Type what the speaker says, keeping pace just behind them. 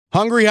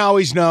Hungry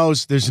Howie's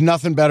knows there's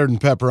nothing better than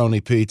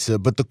pepperoni pizza,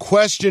 but the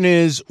question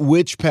is,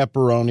 which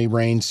pepperoni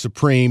reigns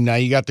supreme? Now,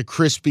 you got the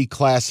crispy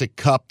classic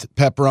cupped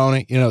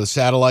pepperoni, the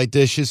satellite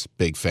dishes,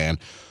 big fan.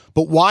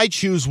 But why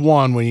choose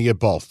one when you get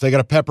both? They got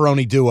a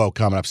pepperoni duo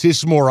coming up. See, this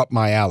is more up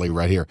my alley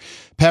right here.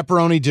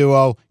 Pepperoni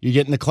duo, you're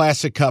getting the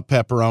classic cup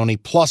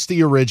pepperoni, plus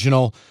the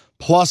original,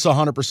 plus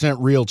 100%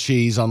 real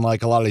cheese,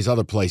 unlike a lot of these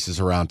other places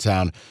around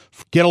town.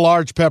 Get a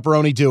large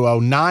pepperoni duo,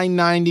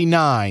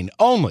 $9.99,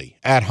 only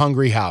at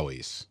Hungry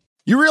Howie's.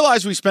 You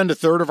realize we spend a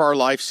third of our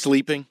life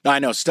sleeping? I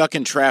know, stuck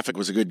in traffic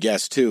was a good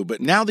guess too, but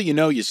now that you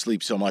know you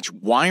sleep so much,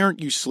 why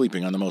aren't you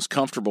sleeping on the most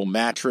comfortable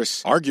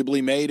mattress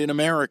arguably made in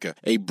America?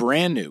 A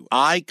brand new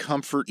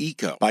iComfort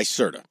Eco by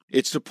Serta.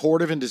 It's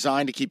supportive and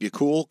designed to keep you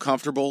cool,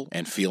 comfortable,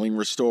 and feeling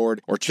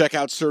restored. Or check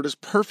out Serta's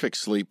Perfect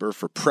Sleeper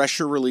for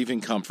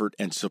pressure-relieving comfort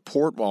and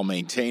support while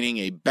maintaining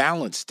a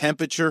balanced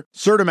temperature.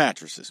 Serta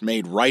mattresses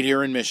made right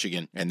here in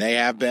Michigan, and they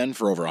have been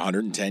for over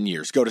 110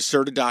 years. Go to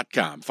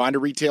Serta.com. Find a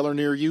retailer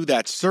near you.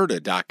 That's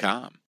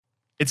Serta.com.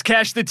 It's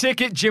Cash the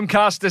Ticket. Jim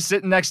Costa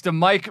sitting next to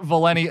Mike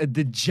Valeni, a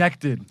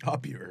dejected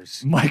Up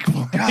yours. Mike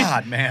Valeni.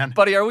 God, man.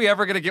 Buddy, are we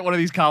ever going to get one of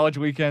these college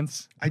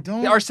weekends? I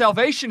don't. Our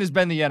salvation has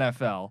been the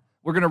NFL.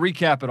 We're going to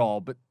recap it all,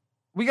 but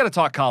we got to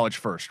talk college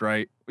first,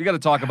 right? We got to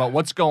talk about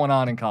what's going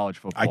on in college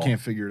football. I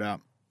can't figure it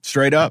out.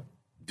 Straight up.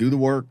 Do the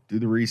work. Do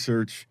the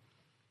research.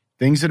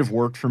 Things that have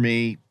worked for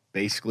me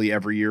basically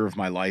every year of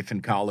my life in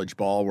college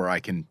ball where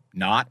I can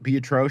not be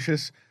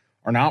atrocious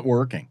are not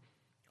working.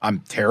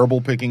 I'm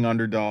terrible picking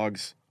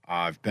underdogs.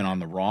 I've been on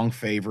the wrong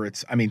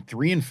favorites.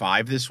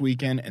 3-5 this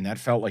weekend, and that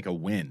felt like a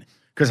win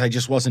because I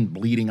just wasn't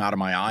bleeding out of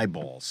my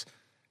eyeballs.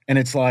 And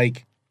it's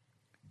like,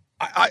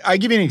 I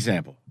give you an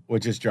example,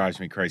 what just drives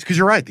me crazy. Because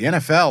you're right, the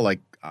NFL,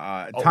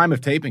 time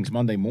of tapings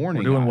Monday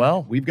morning. We're doing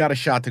well. We've got a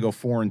shot to go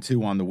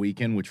 4-2 on the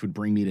weekend, which would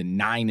bring me to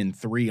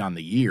 9-3 on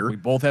the year. We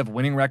both have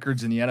winning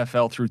records in the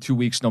NFL through 2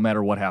 weeks, no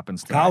matter what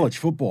happens today. College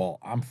football,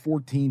 I'm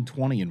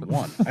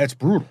 14-20-1. That's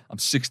brutal. I'm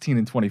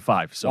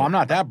 16-25. So well, I'm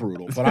not that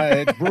brutal, but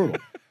it's brutal.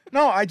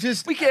 No,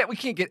 we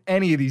can't get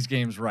any of these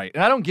games right.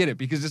 And I don't get it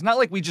because it's not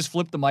like we just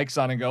flip the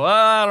mics on and go,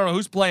 I don't know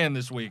who's playing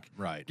this week.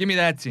 Right. Give me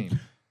that team.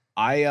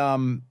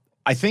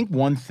 I think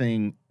one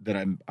thing that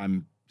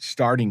I'm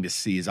starting to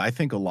see is I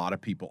think a lot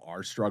of people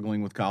are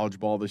struggling with college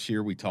ball this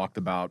year. We talked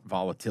about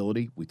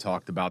volatility. We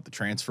talked about the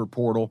transfer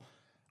portal.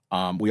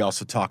 We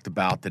also talked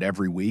about that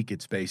every week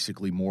it's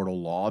basically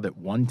mortal law that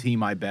one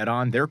team I bet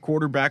on, their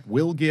quarterback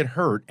will get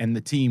hurt and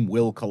the team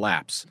will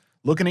collapse.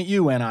 Looking at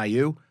you,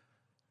 NIU.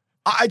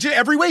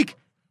 Every week.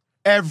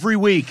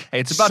 Hey,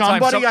 it's about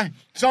time.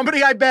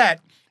 Somebody I bet,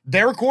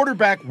 their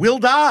quarterback will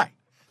die.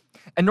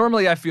 And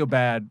normally I feel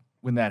bad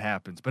when that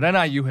happens, but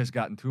NIU has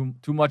gotten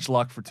too much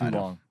luck for too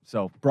long.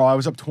 So, bro, I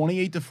was up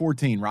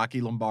 28-14.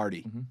 Rocky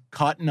Lombardi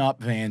cutting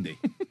up Vandy.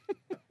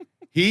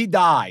 He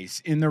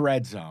dies in the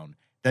red zone.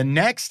 The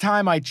next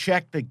time I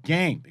checked the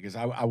game, because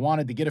I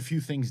wanted to get a few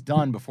things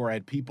done before I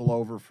had people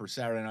over for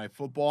Saturday Night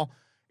Football,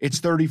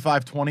 it's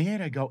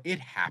 35-28. I go, it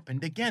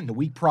happened again. The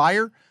week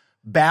prior,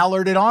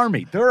 Ballard at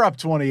Army. They're up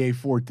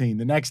 28-14.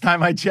 The next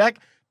time I check,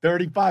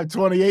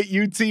 35-28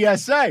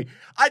 UTSA.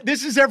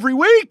 This is every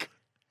week.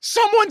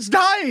 Someone's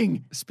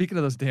dying. Speaking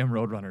of those damn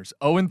Roadrunners,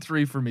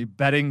 0-3 for me,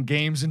 betting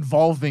games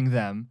involving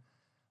them.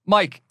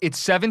 Mike,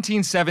 it's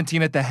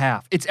 17-17 at the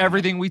half. It's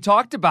everything we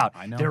talked about.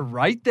 I know. They're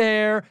right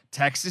there.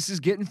 Texas is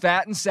getting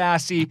fat and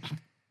sassy.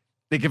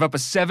 They give up a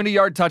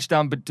 70-yard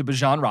touchdown to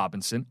Bijan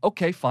Robinson.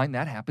 Okay, fine,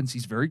 that happens.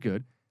 He's very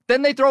good.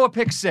 Then they throw a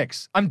pick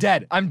six. I'm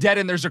dead, and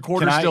there's a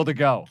quarter still to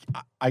go.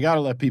 I got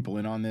to let people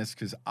in on this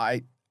because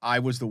I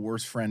was the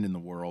worst friend in the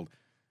world.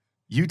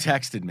 You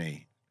texted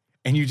me,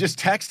 and you just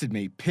texted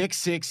me, pick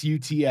six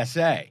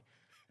UTSA.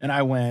 And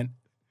I went,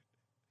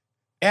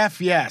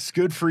 F yes,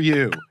 good for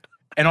you.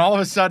 And all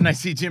of a sudden I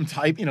see Jim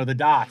type, the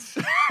dots.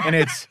 And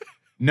it's,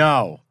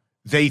 no,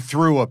 they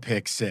threw a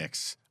pick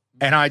six.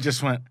 And I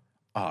just went,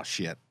 oh,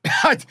 shit.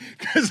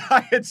 Because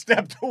I had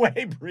stepped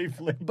away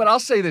briefly. But I'll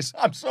say this.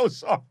 I'm so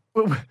sorry.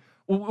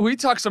 We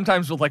talk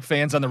sometimes with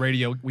fans on the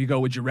radio. We go,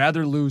 would you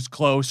rather lose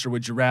close or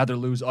would you rather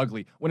lose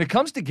ugly? When it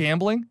comes to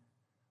gambling,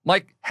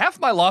 half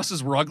my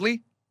losses were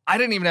ugly. I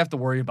didn't even have to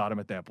worry about him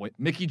at that point.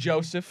 Mickey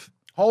Joseph.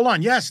 Hold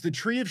on. Yes, the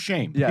Tree of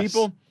Shame. Yes.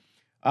 People,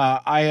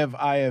 I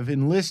have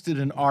enlisted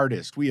an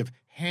artist. We have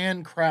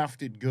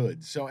handcrafted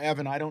goods. So,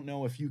 Evan, I don't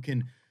know if you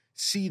can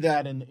see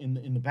that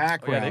in the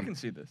background. Oh, yeah, they can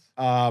see this.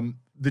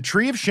 The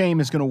Tree of Shame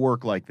is going to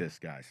work like this,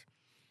 guys.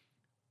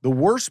 The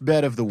worst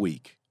bet of the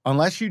week,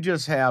 unless you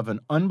just have an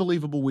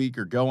unbelievable week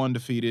or go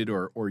undefeated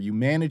or you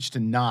manage to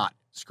not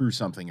screw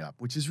something up,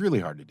 which is really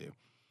hard to do,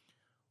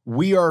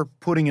 we are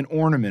putting an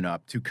ornament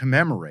up to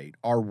commemorate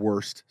our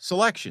worst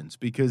selections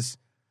because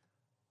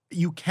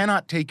you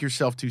cannot take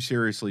yourself too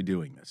seriously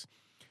doing this.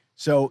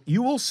 So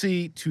you will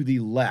see to the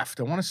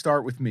left, I want to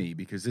start with me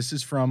because this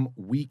is from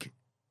week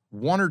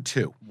 1 or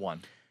 2.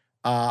 1.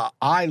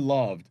 I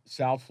loved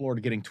South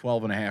Florida getting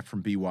 12.5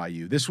 from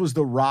BYU. This was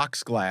the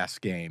rocks glass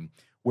game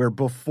where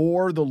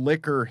before the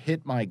liquor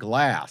hit my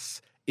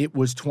glass, it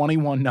was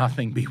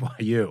 21-0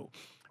 BYU.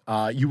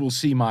 You will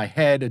see my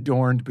head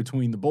adorned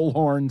between the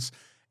bullhorns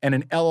and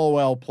an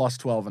LOL plus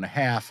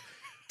 12.5.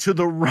 To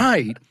the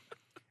right,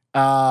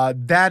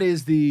 that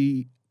is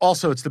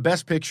it's the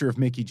best picture of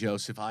Mickey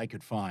Joseph I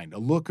could find. A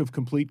look of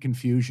complete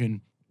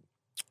confusion.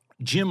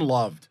 Jim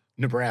loved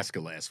Nebraska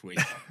last week.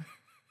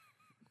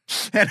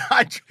 And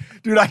I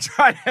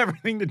tried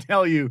everything to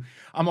tell you.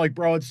 I'm like,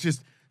 bro,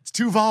 it's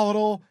too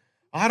volatile.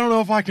 I don't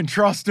know if I can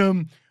trust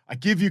him. I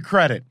give you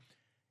credit.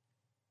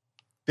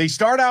 They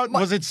start out,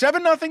 was it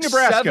 7-0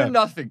 Nebraska?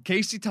 7-0.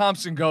 Casey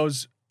Thompson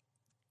goes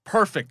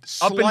perfect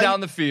up and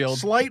down the field.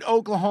 Slight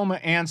Oklahoma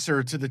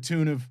answer to the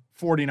tune of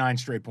 49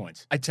 straight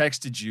points. I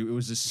texted you. It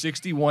was a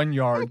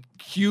 61-yard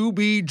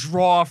QB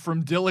draw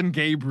from Dylan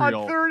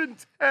Gabriel. On 3rd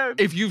and 10.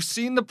 If you've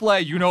seen the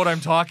play, you know what I'm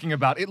talking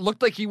about. It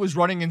looked like he was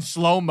running in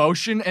slow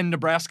motion, and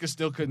Nebraska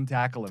still couldn't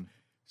tackle him.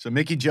 So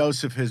Mickey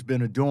Joseph has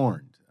been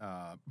adorned.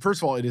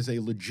 First of all, it is a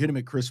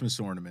legitimate Christmas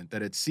ornament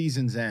that at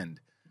season's end,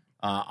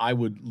 I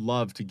would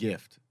love to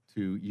gift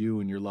to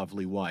you and your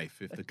lovely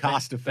wife. If the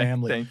Costa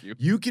family, thank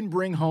you can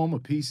bring home a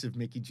piece of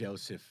Mickey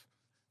Joseph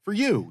for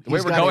you. The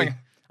way we're going,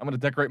 I'm going to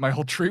decorate my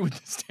whole tree with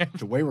this stamp.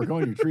 The way we're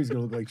going, your tree's going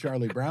to look like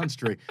Charlie Brown's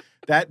tree.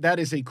 That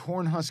is a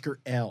Cornhusker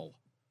L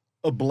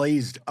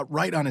ablazed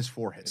right on his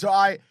forehead.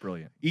 So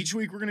Brilliant. Each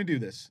week we're going to do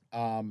this.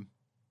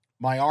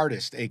 My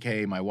artist,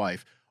 a.k.a. my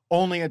wife,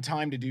 only had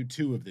time to do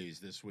 2 of these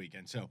this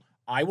weekend. So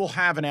I will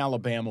have an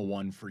Alabama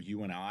one for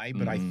you and I,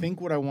 but I think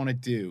what I want to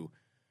do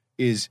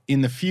is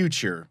in the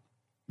future,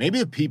 maybe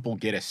the people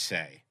get a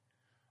say.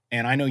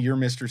 And I know you're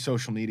Mr.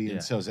 Social Media,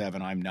 and so's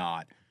Evan, I'm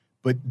not.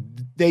 But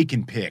they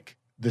can pick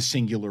the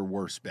singular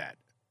worst bet.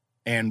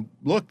 And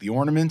look, the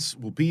ornaments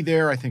will be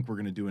there. I think we're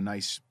going to do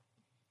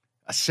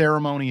a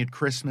ceremony at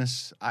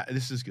Christmas.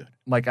 This is good.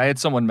 Mike, I had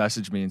someone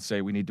message me and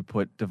say we need to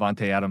put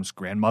Devontae Adams'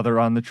 grandmother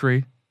on the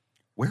tree.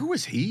 Where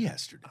was he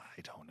yesterday?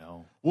 I don't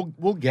know.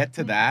 We'll get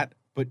to that,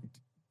 but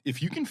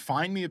if you can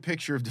find me a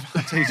picture of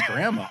Devontae's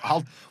grandma,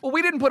 I'll... Well,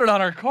 we didn't put it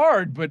on our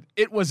card, but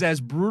it was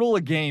as brutal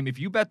a game. If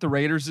you bet the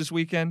Raiders this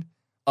weekend,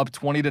 up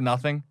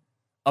 20-0,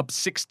 up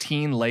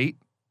 16 late.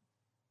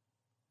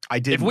 I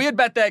did. If we had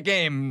bet that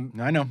game,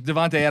 I know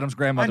Devontae Adams'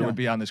 grandmother would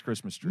be on this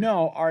Christmas tree.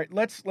 No, all right,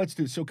 let's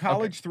do so.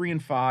 College 3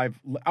 and 5.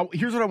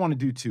 Here's what I want to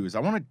do too: is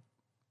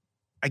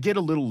I get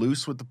a little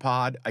loose with the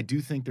pod. I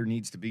do think there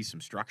needs to be some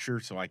structure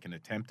so I can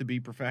attempt to be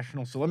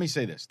professional. So let me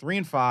say this: 3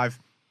 and 5.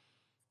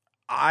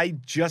 I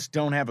just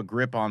don't have a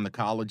grip on the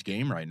college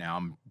game right now.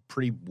 I'm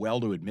pretty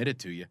well to admit it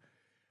to you.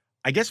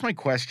 I guess my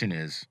question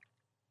is,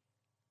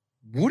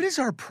 what is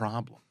our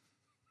problem?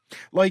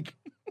 Like,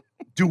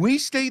 do we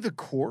stay the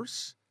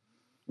course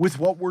with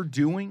what we're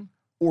doing,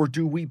 or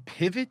do we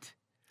pivot?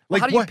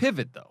 Like, how do you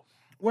pivot, though?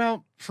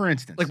 Well, for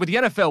instance. Like with the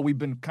NFL, we've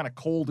been kind of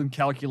cold and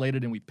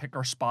calculated, and we pick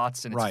our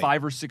spots, and it's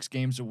 5 or 6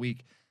 games a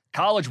week.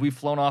 College, we've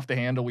flown off the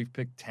handle. We've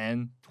picked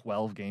 10,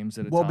 12 games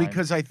at a time. Well,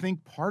 because I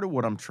think part of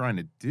what I'm trying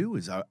to do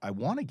is I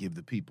want to give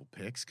the people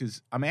picks,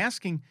 because I'm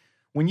asking,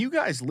 when you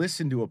guys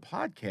listen to a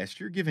podcast,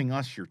 you're giving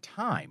us your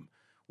time.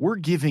 We're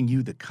giving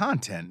you the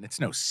content. It's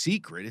no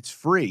secret. It's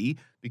free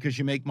because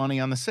you make money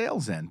on the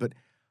sales end. But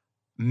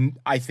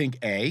I think,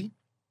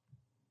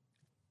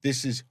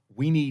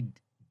 we need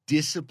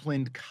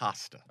disciplined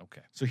Costa.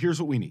 Okay. So here's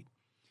what we need.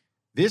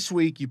 This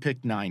week, you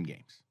picked 9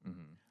 games.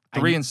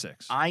 3 and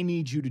 6. I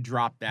need you to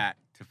drop that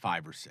to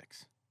 5 or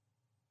 6.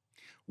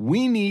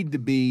 We need to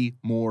be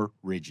more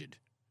rigid.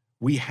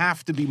 We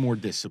have to be more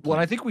disciplined. Well,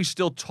 I think we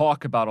still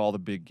talk about all the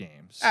big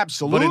games.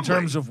 Absolutely. But in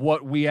terms of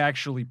what we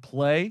actually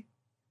play,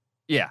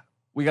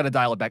 we got to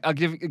dial it back. I'll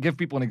give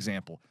people an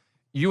example.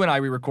 You and I,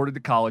 we recorded the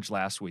college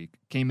last week,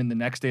 came in the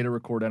next day to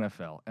record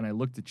NFL, and I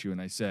looked at you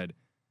and I said,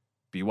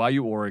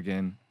 BYU,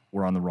 Oregon,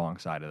 we're on the wrong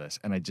side of this.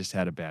 And I just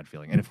had a bad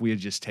feeling. And if we had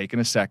just taken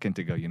a second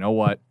to go, you know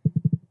what?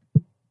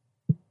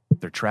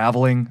 They're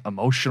traveling,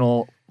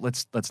 emotional.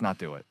 Let's not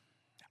do it.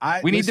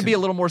 We need to be a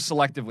little more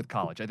selective with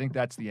college. I think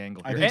that's the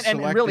angle here. And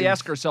really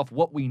ask ourselves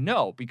what we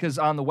know, because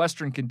on the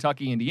Western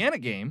Kentucky-Indiana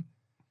game,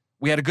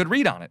 we had a good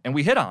read on it, and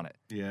we hit on it.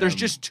 Yeah. There's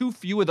just too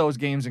few of those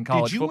games in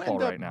college football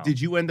right now. Did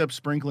you end up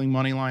sprinkling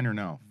money line or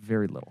no?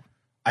 Very little.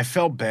 I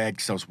felt bad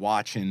because I was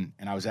watching,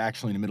 and I was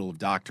actually in the middle of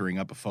doctoring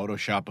up a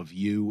Photoshop of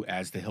you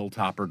as the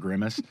Hilltopper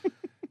Grimace,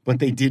 but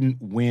they didn't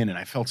win, and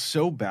I felt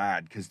so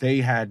bad because they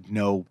had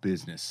no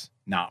business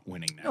not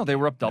winning that. No, they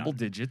were up double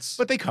digits.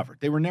 But they covered.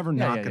 They were never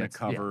not going to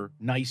cover.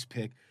 Yeah. Nice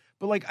pick.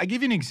 But, like, I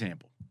give you an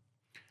example.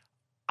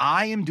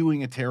 I am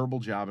doing a terrible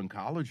job in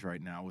college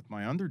right now with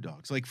my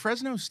underdogs. Like,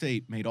 Fresno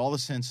State made all the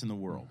sense in the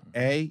world.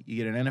 You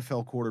get an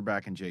NFL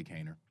quarterback in Jake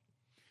Haener.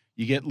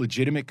 You get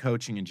legitimate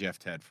coaching in Jeff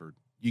Tedford.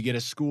 You get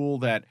a school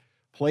that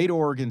played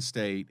Oregon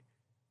State,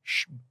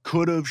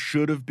 could have,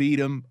 should have beat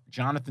him.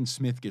 Jonathan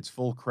Smith gets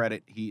full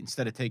credit. He,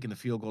 instead of taking the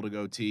field goal to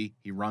go T,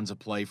 he runs a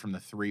play from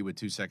the 3 with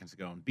 2 seconds to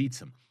go and beats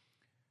him.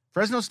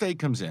 Fresno State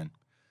comes in.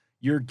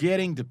 You're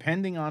getting,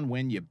 depending on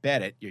when you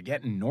bet it, you're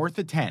getting north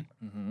of 10,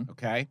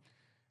 okay?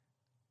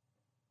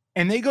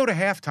 And they go to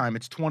halftime,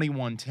 it's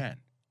 21-10.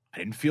 I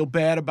didn't feel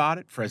bad about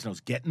it. Fresno's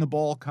getting the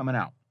ball coming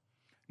out.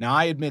 Now,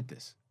 I admit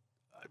this.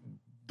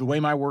 the way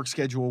my work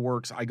schedule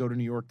works, I go to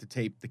New York to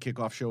tape the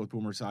kickoff show with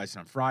Boomer Esiason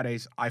on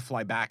Fridays. I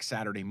fly back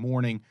Saturday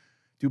morning.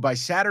 Dude, by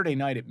Saturday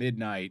night at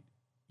midnight,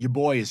 your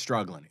boy is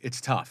struggling. It's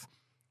tough.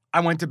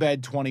 I went to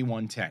bed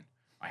 21:10.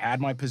 I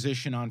had my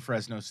position on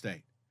Fresno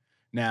State.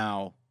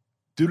 Now,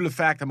 due to the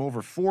fact I'm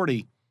over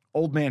 40,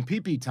 old man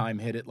pee-pee time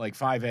hit at like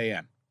 5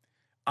 a.m.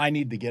 I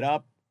need to get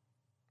up.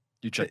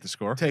 You check the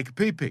score? Take a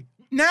pee-pee.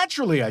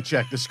 Naturally, I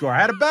checked the score.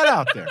 I had a bet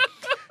out there.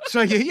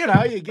 So, you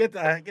know, you get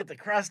the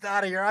crust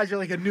out of your eyes. You're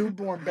like a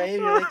newborn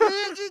baby. You're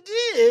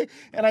like,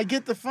 and I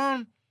get the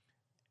phone.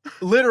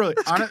 Literally,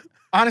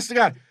 honest to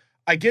God,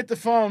 I get the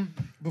phone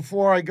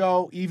before I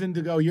go even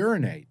to go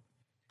urinate.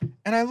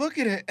 And I look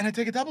at it, and I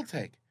take a double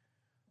take.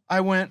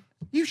 I went,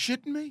 you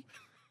shitting me?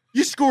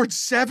 You scored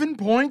 7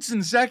 points in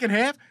the second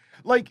half?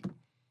 Like,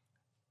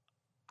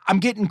 I'm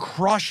getting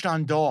crushed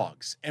on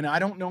dogs. And I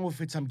don't know if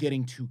I'm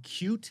getting too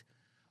cute.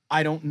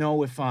 I don't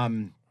know if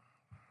I'm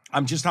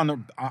just on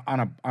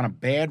a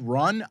bad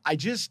run.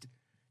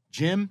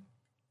 Jim,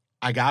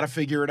 I got to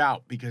figure it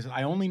out because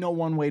I only know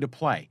one way to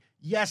play.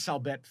 Yes, I'll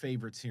bet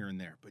favorites here and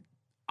there, but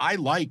I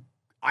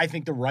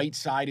think the right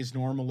side is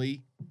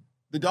normally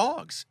the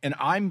dogs, and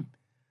I'm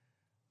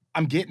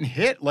getting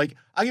hit. Like,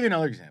 I'll give you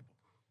another example.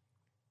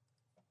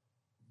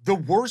 The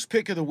worst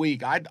pick of the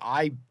week,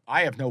 I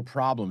have no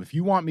problem. If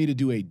you want me to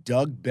do a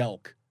Doug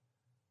Belk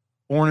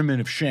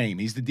ornament of shame,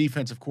 he's the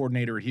defensive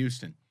coordinator at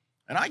Houston.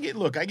 And I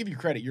give you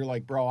credit. You're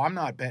like, bro, I'm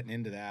not betting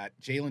into that.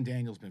 Jalen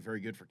Daniels been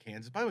very good for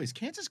Kansas. By the way, is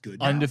Kansas good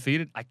now?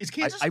 Undefeated. Is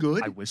Kansas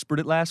good? I whispered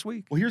it last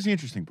week. Well, here's the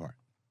interesting part.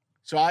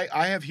 So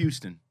I have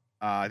Houston.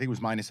 I think it was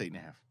 -8.5.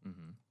 Mm-hmm.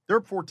 They're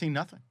up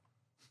 14-0.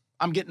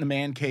 I'm getting the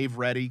man cave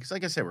ready because,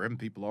 like I said, we're having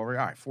people over.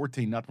 All right,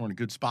 14-0. We're in a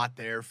good spot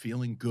there,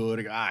 feeling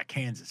good.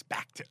 Kansas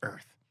back to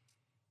earth.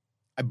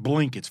 I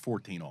blink, it's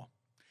 14-all.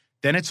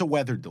 Then it's a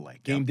weather delay.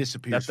 Game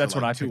disappears. That's for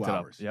when like I 2 picked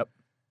hours. it up. Yep.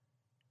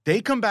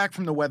 They come back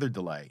from the weather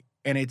delay,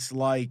 and it's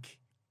like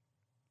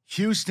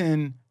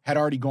Houston had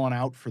already gone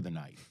out for the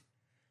night.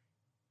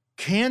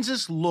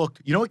 Kansas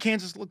looked, you know what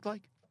Kansas looked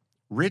like?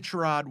 Rich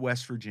Rod,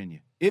 West Virginia.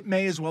 It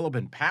may as well have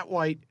been Pat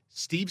White,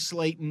 Steve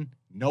Slayton,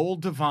 Noel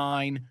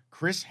Devine,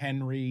 Chris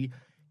Henry.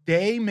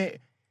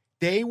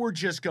 They were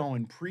just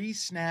going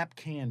pre-snap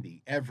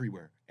candy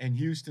everywhere. And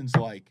Houston's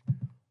like,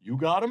 you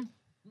got him?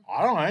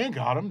 I ain't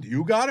got him. Do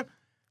you got him?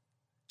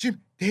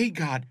 Jim, they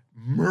got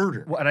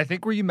murdered. Well, and I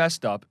think where you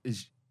messed up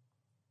is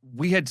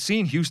we had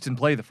seen Houston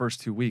play the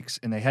first 2 weeks,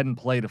 and they hadn't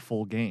played a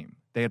full game.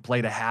 They had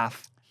played a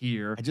half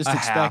here. I just a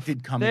expected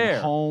half coming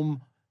there.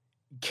 home,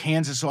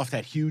 Kansas off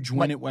that huge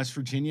win at West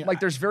Virginia. Like,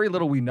 there's very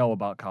little we know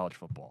about college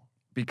football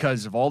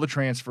because of all the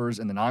transfers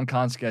and the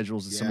non-con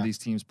schedules that some of these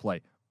teams play.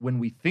 When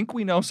we think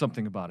we know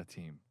something about a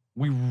team,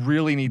 we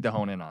really need to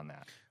hone in on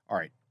that. All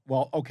right.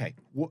 Well, okay.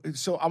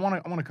 So I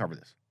want to cover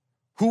this.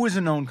 Who is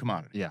a known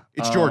commodity? Yeah.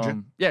 It's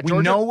Georgia. Yeah, we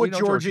know what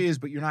Georgia is,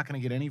 but you're not going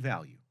to get any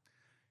value.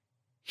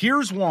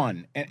 Here's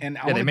one, and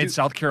they made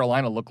South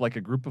Carolina look like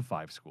a Group of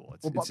 5 school.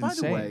 It's by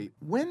insane. the way,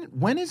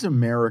 when is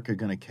America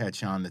going to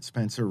catch on that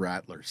Spencer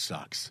Rattler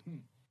sucks?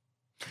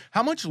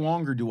 How much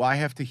longer do I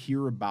have to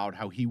hear about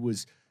how he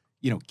was,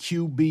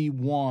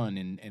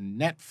 QB1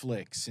 and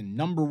Netflix and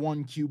number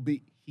 1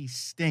 QB? He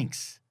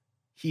stinks.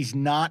 He's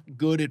not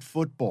good at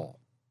football.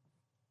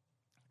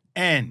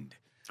 End.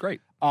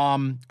 Great.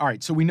 All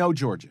right, so we know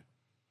Georgia.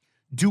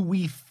 Do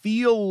we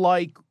feel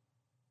like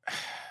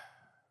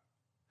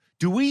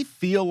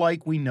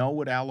we know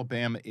what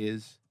Alabama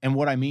is? And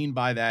what I mean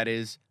by that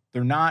is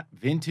they're not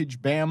vintage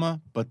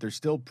Bama, but they're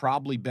still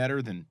probably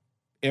better than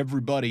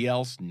everybody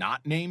else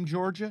not named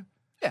Georgia?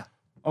 Yeah.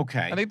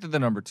 Okay. I think they're the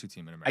number 2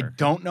 team in America. I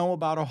don't know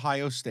about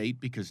Ohio State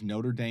because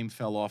Notre Dame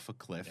fell off a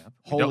cliff.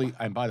 Yep.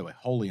 And by the way,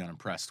 wholly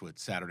unimpressed with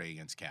Saturday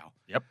against Cal.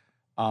 Yep.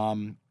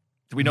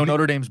 Do we know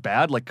Notre Dame's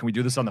bad? Like, can we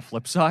do this on the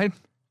flip side?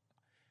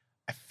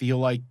 I feel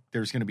like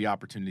there's going to be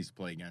opportunities to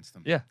play against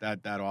them. Yeah. That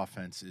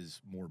offense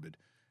is morbid.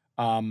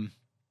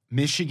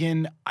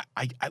 Michigan,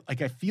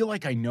 I feel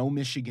like I know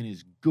Michigan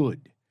is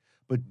good,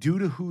 but due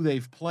to who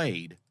they've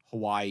played,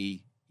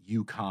 Hawaii,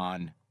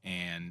 UConn,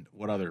 and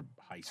what other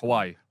high school?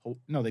 Hawaii.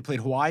 No, they played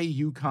Hawaii,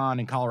 UConn,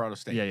 and Colorado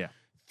State. Yeah.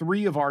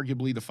 3 of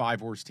arguably the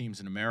 5 worst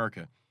teams in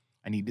America.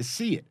 I need to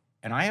see it.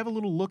 And I have a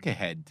little look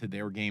ahead to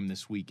their game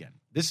this weekend.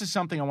 This is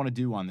something I want to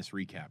do on this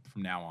recap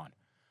from now on.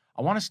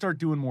 I want to start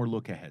doing more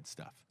look ahead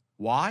stuff.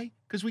 Why?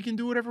 Because we can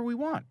do whatever we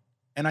want.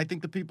 And I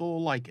think the people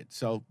will like it.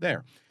 So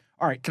there.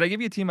 All right. Can I give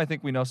you a team I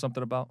think we know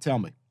something about? Tell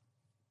me.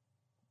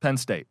 Penn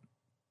State.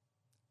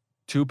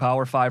 2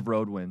 Power 5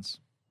 road wins.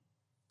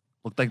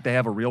 Looked like they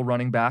have a real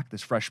running back,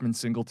 this freshman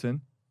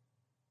Singleton.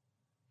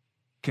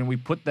 Can we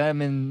put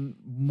them in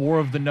more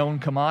of the known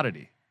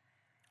commodity?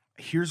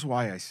 Here's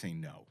why I say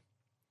no.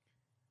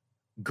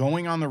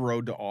 Going on the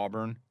road to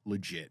Auburn,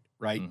 legit,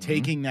 right? Mm-hmm.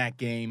 Taking that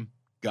game,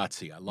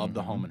 gutsy. I love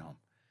the home and home.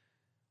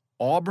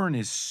 Auburn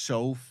is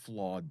so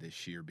flawed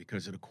this year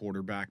because of the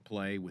quarterback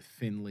play with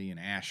Finley and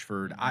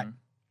Ashford.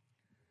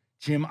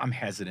 Jim, I'm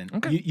hesitant.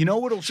 Okay. You know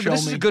what'll show me?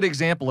 This is a good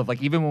example of,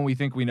 like, even when we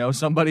think we know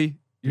somebody,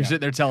 you're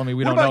sitting there telling me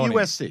we don't know What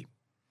about anything. USC?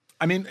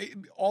 I mean,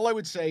 all I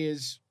would say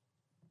is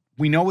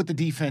We know what the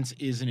defense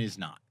is and is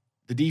not.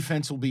 The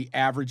defense will be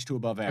average to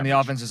above average. And the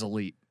offense is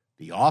elite.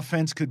 The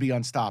offense could be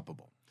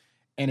unstoppable.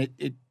 And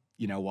it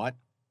you know what?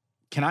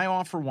 Can I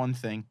offer one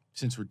thing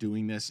since we're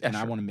doing this, and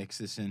sure. I want to mix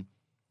this in?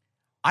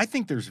 I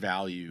think there's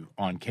value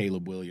on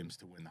Caleb Williams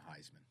to win the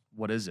Heisman.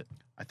 What is it?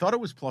 I thought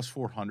it was plus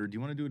 400. Do you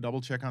want to do a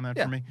double check on that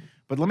Yeah. for me?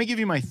 But let me give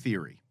you my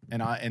theory,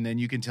 and then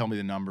you can tell me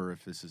the number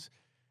if this is.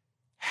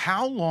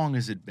 How long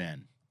has it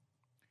been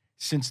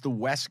since the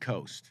West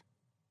Coast,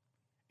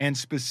 and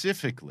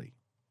specifically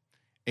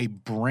a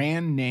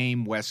brand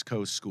name West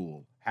Coast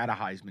school, had a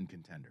Heisman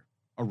contender,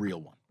 a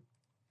real one?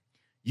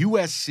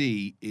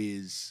 USC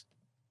is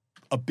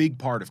a big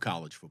part of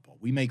college football.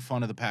 We make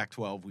fun of the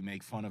Pac-12. We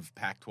make fun of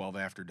Pac-12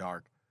 after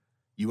dark.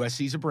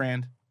 USC's a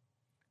brand.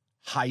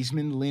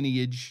 Heisman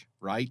lineage,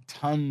 right?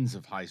 Tons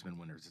of Heisman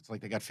winners. It's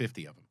like they got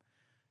 50 of them.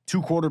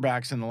 2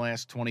 quarterbacks in the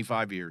last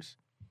 25 years.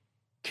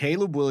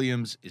 Caleb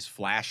Williams is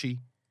flashy.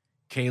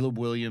 Caleb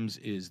Williams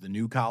is the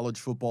new college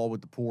football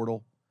with the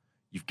portal.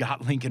 You've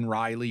got Lincoln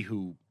Riley,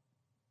 who,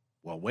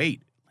 well,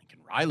 wait.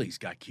 Lincoln Riley's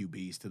got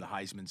QBs to the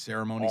Heisman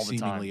ceremony All the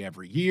seemingly time.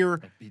 every year.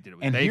 He did it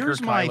with And Baker,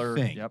 here's my Kyler.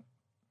 thing. Yep.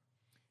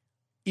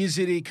 Is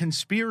it a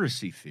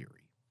conspiracy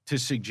theory to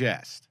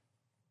suggest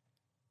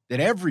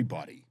that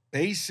everybody,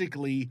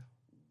 basically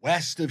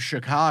west of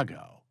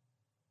Chicago,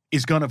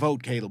 is going to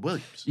vote Caleb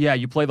Williams? Yeah,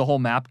 you play the whole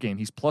map game.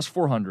 He's plus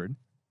 400.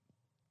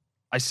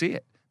 I see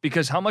it.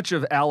 Because how much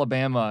of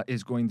Alabama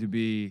is going to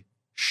be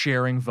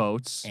sharing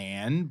votes?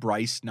 And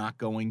Bryce not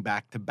going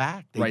back to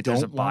back. They Right, don't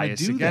there's a wanna bias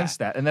do against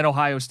that. And then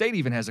Ohio State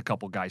even has a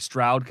couple guys.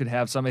 Stroud could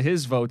have some of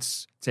his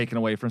votes taken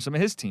away from some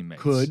of his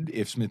teammates. Could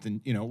if Smith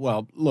and,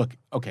 well, look,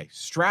 okay,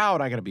 Stroud,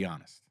 I got to be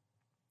honest.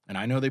 And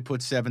I know they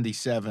put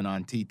 77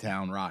 on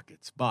T-Town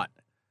Rockets, but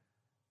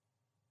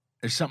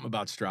there's something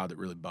about Stroud that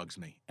really bugs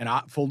me. And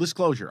full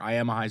disclosure, I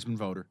am a Heisman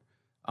voter.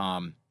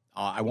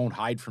 I won't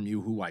hide from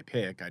you who I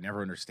pick. I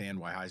never understand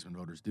why Heisman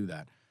voters do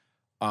that.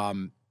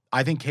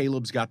 I think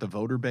Caleb's got the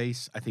voter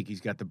base. I think he's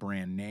got the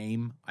brand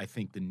name. I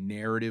think the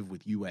narrative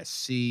with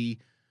USC,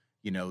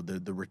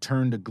 the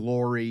return to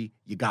glory.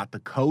 You got the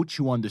coach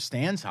who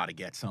understands how to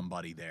get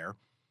somebody there.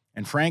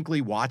 And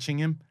frankly, watching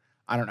him,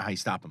 I don't know how you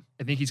stop him.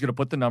 I think he's going to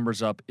put the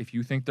numbers up. If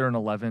you think they're an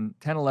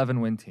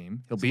 10-11 win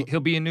team, he'll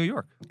be in New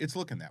York. It's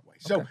looking that way.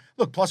 So,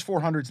 look, plus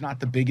 400 is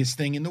not the biggest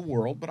thing in the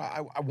world, but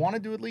I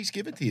wanted to at least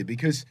give it to you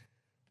because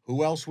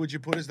who else would you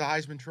put as the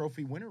Heisman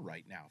Trophy winner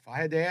right now? If I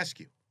had to ask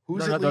you,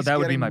 who's at least that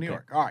would getting be my New pick.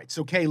 York? All right,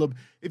 so Caleb,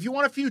 if you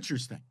want a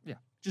futures thing, Yeah.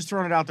 just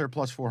throwing it out there,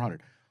 plus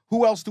 400.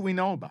 Who else do we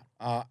know about?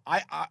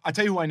 I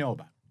tell you who I know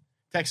about.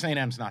 Texas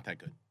A&M's not that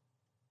good.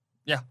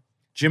 Yeah.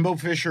 Jimbo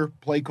Fisher,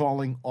 play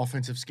calling,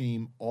 offensive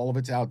scheme, all of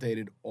it's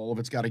outdated. All of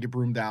it's got to get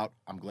broomed out.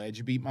 I'm glad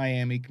you beat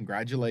Miami.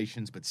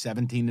 Congratulations. But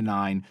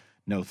 17-9,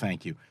 no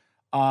thank you.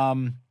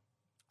 I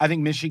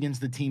think Michigan's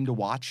the team to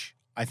watch.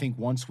 I think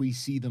once we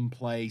see them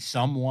play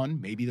someone,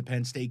 maybe the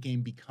Penn State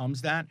game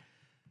becomes that.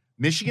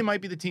 Michigan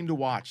might be the team to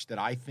watch that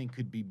I think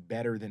could be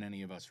better than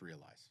any of us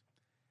realize.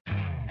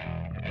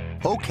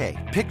 Okay,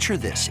 picture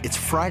this. It's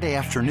Friday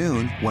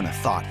afternoon when a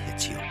thought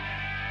hits you.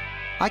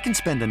 I can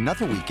spend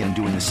another weekend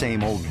doing the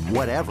same old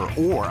whatever,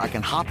 or I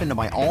can hop into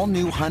my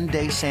all-new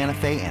Hyundai Santa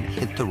Fe and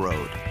hit the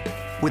road.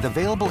 With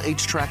available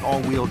H-Track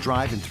all-wheel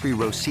drive and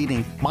 3-row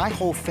seating, my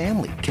whole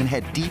family can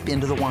head deep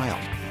into the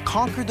wild.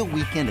 Conquer the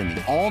weekend in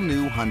the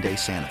all-new Hyundai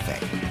Santa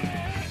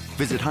Fe.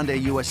 Visit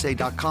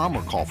HyundaiUSA.com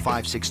or call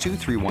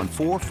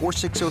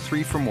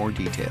 562-314-4603 for more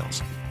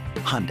details.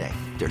 Hyundai,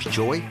 there's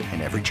joy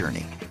in every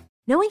journey.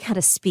 Knowing how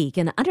to speak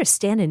and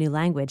understand a new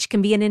language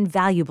can be an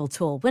invaluable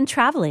tool when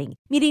traveling,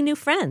 meeting new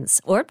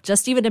friends, or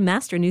just even to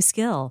master a new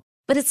skill.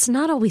 But it's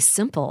not always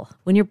simple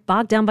when you're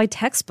bogged down by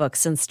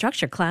textbooks and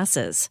structured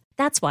classes.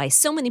 That's why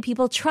so many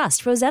people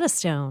trust Rosetta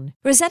Stone.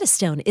 Rosetta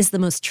Stone is the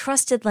most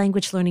trusted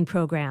language learning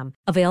program,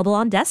 available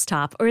on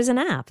desktop or as an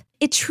app.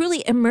 It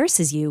truly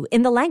immerses you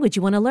in the language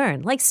you want to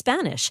learn, like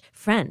Spanish,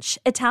 French,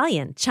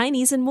 Italian,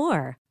 Chinese, and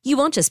more. You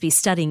won't just be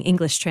studying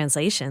English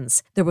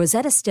translations. The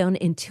Rosetta Stone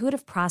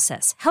intuitive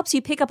process helps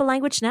you pick up a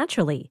language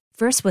naturally,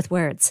 first with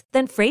words,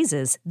 then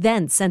phrases,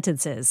 then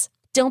sentences.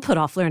 Don't put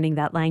off learning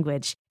that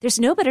language. There's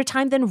no better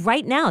time than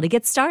right now to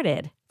get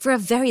started. For a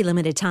very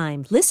limited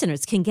time,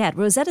 listeners can get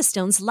Rosetta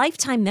Stone's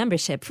lifetime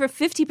membership for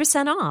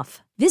 50%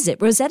 off. Visit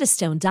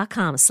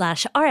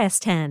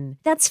rosettastone.com/rs10.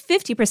 That's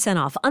 50%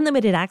 off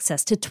unlimited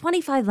access to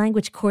 25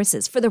 language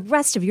courses for the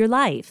rest of your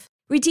life.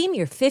 Redeem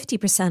your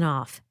 50%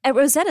 off at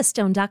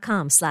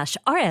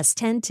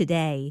rosettastone.com/rs10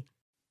 today.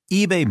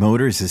 eBay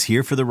Motors is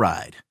here for the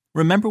ride.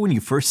 Remember when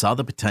you first saw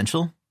the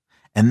potential?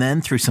 And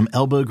then through some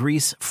elbow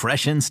grease,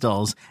 fresh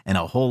installs, and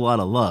a whole lot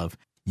of love,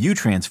 you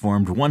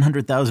transformed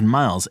 100,000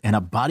 miles and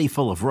a body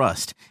full of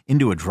rust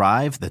into a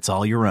drive that's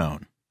all your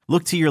own.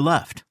 Look to your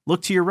left.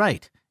 Look to your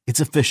right.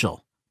 It's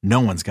official. No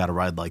one's got a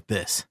ride like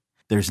this.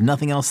 There's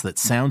nothing else that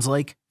sounds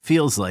like,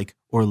 feels like,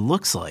 or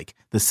looks like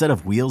the set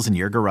of wheels in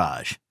your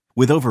garage.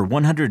 With over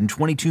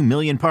 122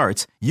 million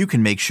parts, you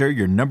can make sure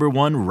your number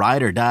one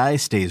ride or die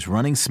stays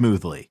running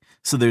smoothly.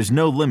 So there's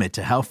no limit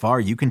to how far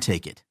you can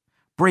take it.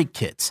 Brake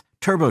kits,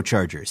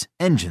 turbochargers,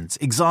 engines,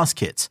 exhaust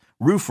kits,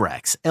 Roof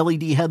racks,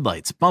 LED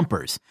headlights,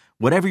 bumpers,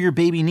 whatever your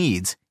baby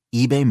needs,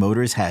 eBay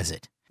Motors has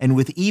it. And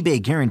with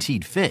eBay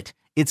Guaranteed Fit,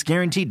 it's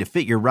guaranteed to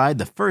fit your ride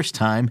the first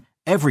time,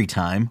 every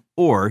time,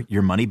 or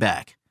your money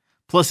back.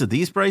 Plus, at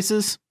these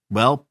prices,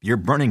 well, you're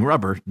burning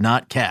rubber,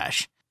 not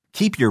cash.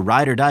 Keep your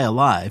ride or die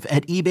alive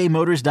at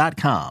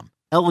ebaymotors.com.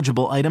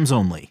 Eligible items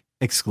only.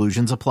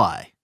 Exclusions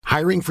apply.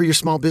 Hiring for your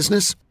small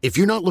business? If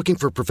you're not looking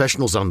for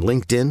professionals on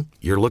LinkedIn,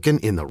 you're looking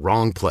in the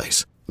wrong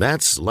place.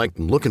 That's like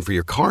looking for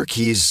your car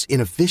keys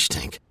in a fish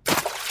tank.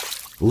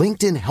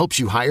 LinkedIn helps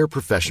you hire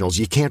professionals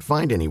you can't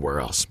find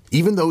anywhere else,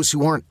 even those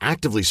who aren't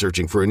actively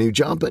searching for a new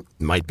job but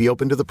might be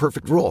open to the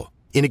perfect role.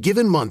 In a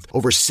given month,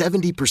 over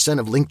 70%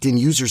 of LinkedIn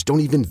users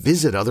don't even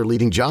visit other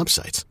leading job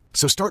sites.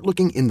 So start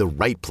looking in the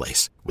right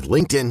place. With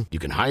LinkedIn, you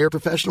can hire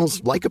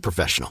professionals like a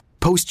professional.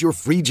 Post your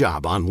free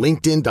job on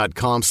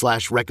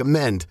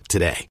linkedin.com/recommend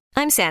today.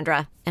 I'm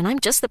Sandra, and I'm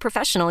just the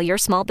professional your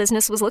small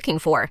business was looking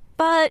for.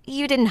 But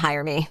you didn't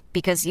hire me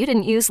because you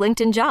didn't use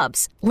LinkedIn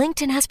Jobs.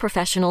 LinkedIn has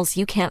professionals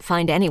you can't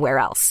find anywhere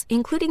else,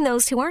 including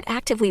those who aren't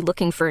actively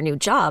looking for a new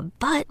job,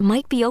 but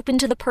might be open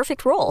to the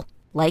perfect role,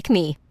 like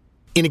me.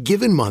 In a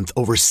given month,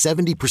 over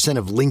 70%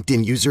 of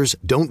LinkedIn users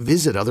don't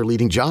visit other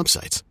leading job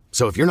sites.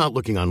 So if you're not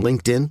looking on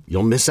LinkedIn,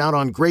 you'll miss out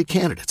on great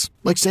candidates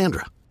like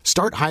Sandra.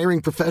 Start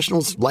hiring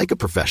professionals like a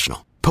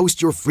professional. Post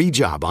your free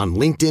job on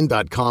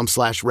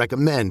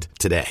linkedin.com/recommend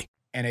today.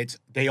 And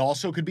they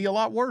also could be a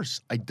lot worse.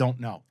 I don't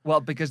know.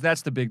 Well, because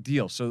that's the big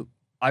deal. So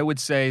I would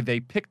say they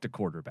picked a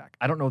quarterback.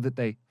 I don't know that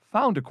they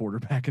found a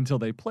quarterback until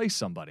they play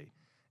somebody.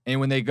 And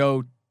when they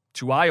go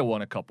to Iowa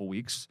in a couple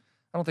weeks,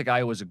 I don't think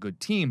Iowa's a good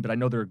team, but I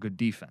know they're a good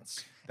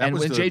defense. And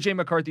when J.J.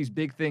 McCarthy's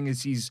big thing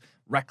is he's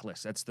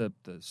reckless. That's the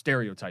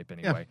stereotype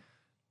anyway. Yeah.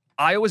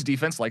 Iowa's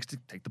defense likes to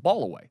take the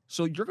ball away.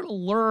 So you're going to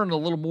learn a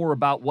little more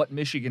about what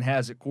Michigan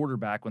has at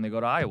quarterback when they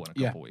go to Iowa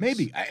in a couple weeks.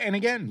 Maybe. And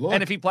again, look.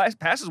 And if he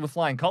passes with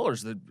flying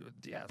colors,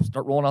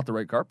 start rolling out the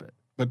red carpet.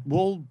 But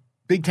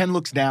Big Ten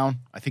looks down.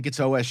 I think it's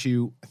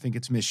OSU. I think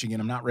it's Michigan.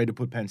 I'm not ready to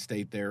put Penn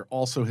State there.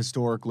 Also,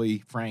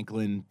 historically,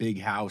 Franklin, big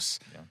house.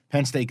 Yeah.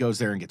 Penn State goes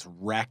there and gets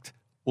wrecked.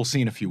 We'll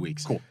see in a few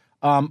weeks. Cool.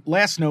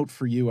 Last note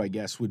for you, I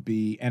guess, would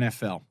be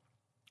NFL.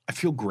 I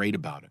feel great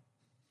about it.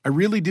 I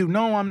really do.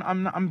 No,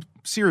 I'm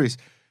serious.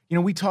 You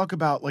know, we talk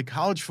about like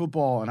college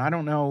football, and I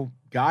don't know,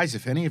 guys,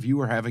 if any of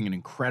you are having an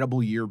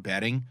incredible year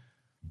betting,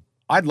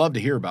 I'd love to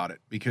hear about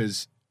it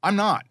because I'm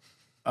not.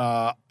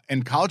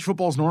 And college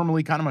football is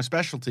normally kind of my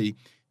specialty.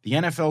 The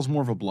NFL is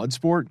more of a blood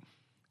sport.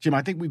 Jim,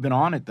 I think we've been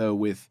on it, though,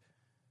 with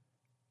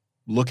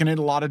looking at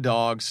a lot of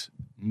dogs,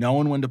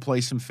 knowing when to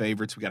play some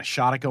favorites. We got a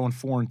shot at going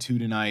 4-2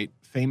 tonight.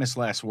 Famous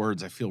last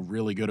words. I feel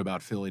really good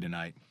about Philly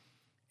tonight.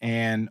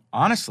 And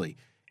honestly,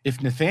 if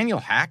Nathaniel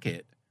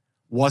Hackett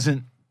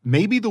wasn't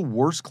maybe the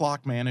worst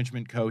clock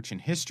management coach in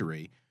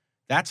history,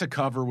 that's a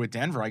cover with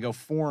Denver. I go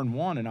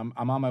 4-1, and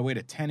I'm on my way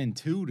to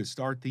 10-2 to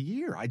start the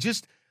year. I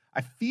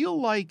feel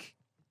like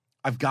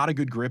I've got a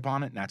good grip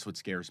on it, and that's what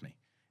scares me,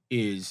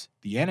 is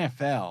the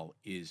NFL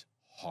is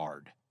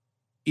hard.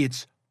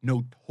 It's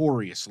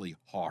notoriously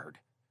hard.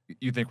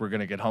 You think we're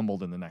going to get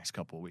humbled in the next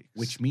couple of weeks.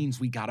 Which means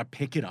we got to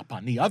pick it up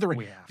on the other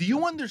end. Do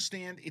you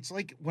understand? It's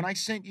like when I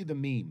sent you the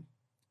meme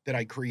that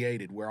I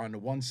created where on the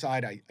one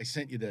side I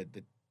sent you the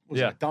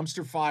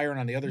dumpster fire, and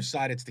on the other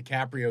side it's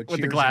DiCaprio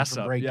with the glass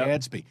from up. Great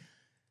Gatsby.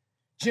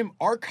 Jim,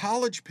 our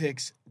college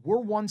picks, we're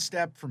one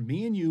step from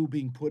me and you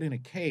being put in a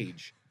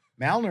cage,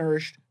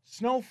 malnourished,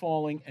 snow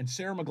falling, and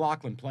Sarah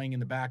McLachlan playing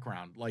in the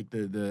background like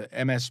the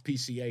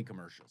MSPCA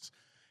commercials.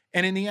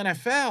 And in the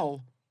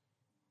NFL,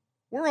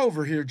 we're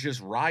over here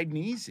just riding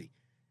easy.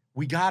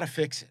 We got to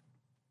fix it.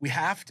 We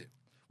have to.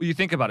 Well, you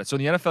think about it. So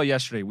in the NFL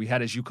yesterday, we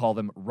had, as you call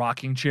them,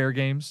 rocking chair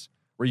games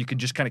where you can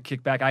just kind of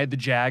kick back. I had the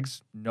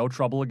Jags, no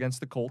trouble against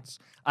the Colts.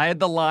 I had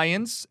the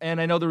Lions,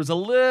 and I know there was a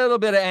little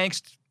bit of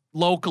angst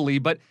locally,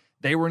 but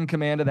they were in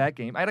command of that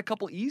game. I had a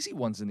couple easy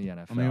ones in the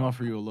NFL. Let me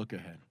offer you a look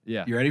ahead.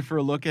 Yeah. You ready for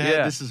a look ahead?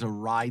 Yeah. This is a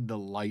ride the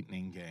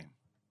lightning game.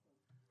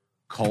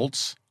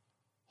 Colts,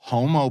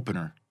 home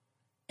opener,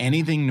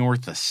 anything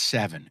north of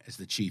 7 as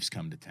the Chiefs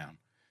come to town.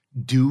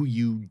 Do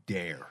you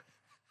dare?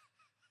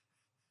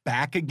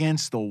 Back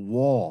against the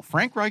wall.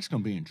 Frank Reich's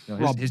going to be in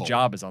trouble. His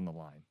job is on the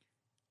line.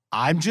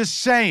 I'm just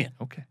saying.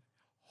 Okay.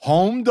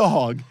 Home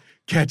dog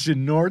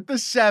catching north of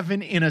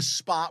 7 in a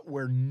spot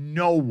where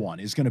no one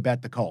is going to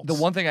bet the Colts. The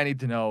one thing I need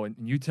to know, and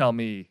you tell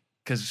me,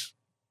 because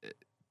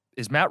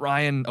is Matt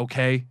Ryan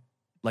okay?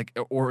 Like,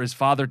 or is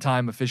Father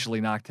Time officially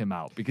knocked him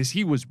out? Because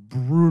he was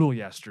brutal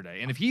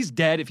yesterday. And if he's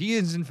dead, if he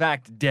is in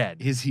fact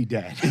dead. Is he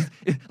dead?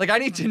 Like, I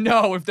need to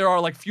know if there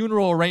are like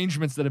funeral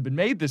arrangements that have been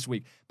made this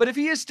week. But if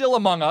he is still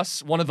among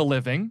us, one of the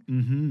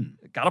living,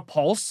 got a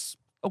pulse,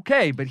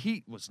 okay, but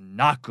he was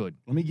not good.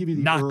 Let me give you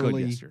the good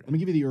yesterday. Let me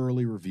give you the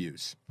early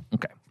reviews.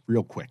 Okay.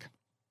 Real quick.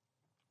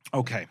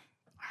 Okay.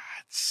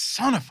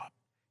 Son of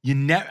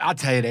a... I'll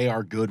tell you, they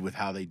are good with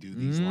how they do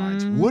these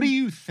lines. What do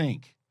you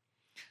think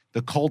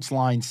the Colts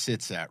line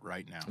sits at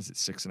right now? Is it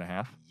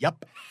 6.5?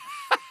 Yep.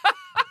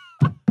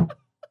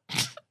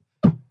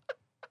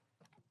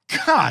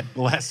 God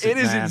bless it, It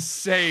is man.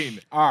 insane.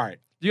 All right.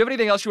 Do you have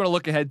anything else you want to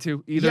look ahead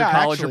to, either Yeah,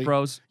 college actually. or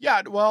pros?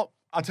 Yeah, well,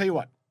 I'll tell you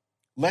what.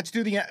 Let's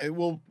do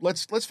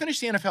let's finish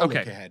the NFL look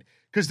ahead,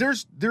 because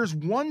there's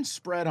one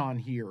spread on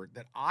here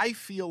that I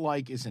feel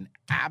like is an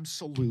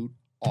absolute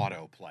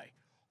autoplay.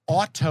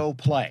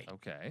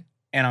 Okay.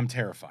 And I'm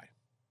terrified.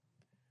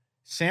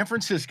 San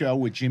Francisco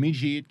with Jimmy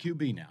G at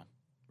QB now,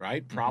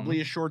 right?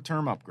 Probably a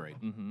short-term upgrade.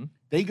 Mm-hmm.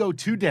 They go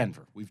to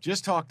Denver. We've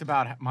just talked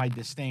about my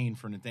disdain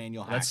for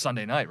Nathaniel Hackett. That's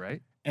Sunday night,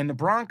 right? And the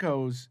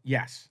Broncos,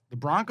 yes, the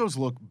Broncos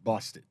look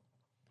busted.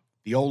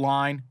 The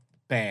O-line,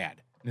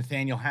 bad.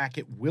 Nathaniel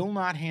Hackett will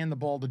not hand the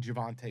ball to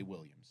Javonte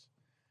Williams.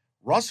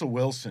 Russell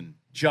Wilson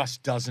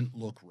just doesn't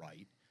look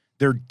right.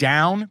 They're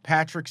down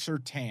Patrick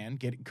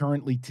Surtain,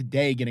 currently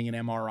today getting an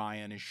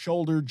MRI on his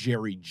shoulder.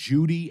 Jerry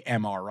Jeudy,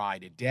 MRI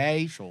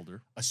today.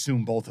 Shoulder.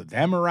 Assume both of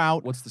them are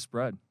out. What's the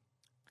spread?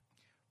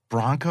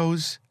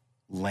 Broncos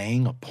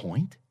laying a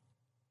point?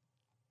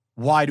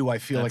 Why do I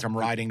feel like I'm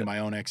riding to my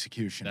own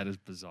execution? That is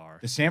bizarre.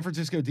 The San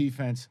Francisco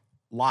defense,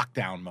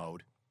 lockdown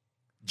mode.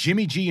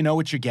 Jimmy G, you know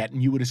what you're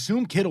getting. You would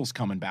assume Kittle's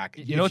coming back.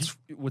 You know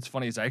what's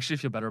funny is I actually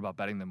feel better about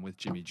betting them with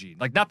Jimmy G.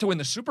 Like, not to win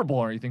the Super Bowl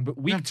or anything, but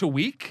week to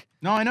week.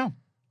 No, I know.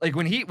 Like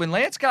when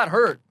Lance got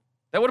hurt,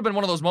 that would have been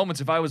one of those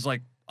moments if I was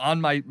like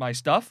on my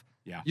stuff.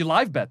 Yeah. You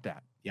live bet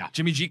that. Yeah.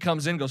 Jimmy G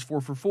comes in, goes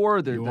 4 for 4.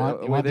 You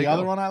want the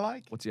other one I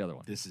like? What's the other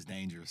one? This is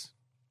dangerous.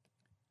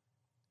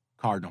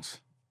 Cardinals.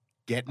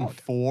 Getting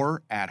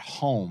 4 at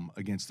home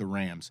against the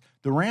Rams.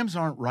 The Rams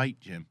aren't right,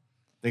 Jim.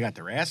 They got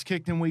their ass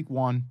kicked in week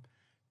 1.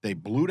 They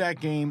blew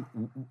that game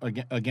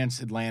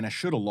against Atlanta.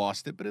 Should have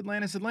lost it, but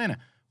Atlanta's Atlanta.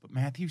 But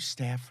Matthew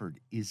Stafford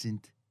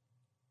isn't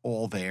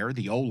all there.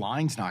 The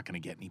O-line's not going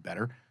to get any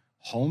better.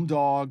 Home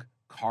dog,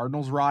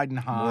 Cardinals riding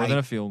high. More than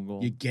a field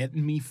goal. You're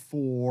getting me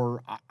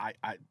 4.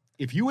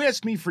 If you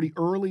ask me for the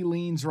early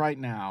leans right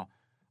now,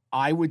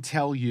 I would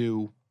tell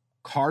you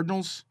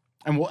Cardinals,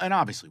 and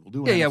obviously we'll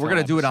do it. Yeah, we're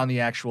going to do it on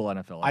the actual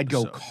NFL I'd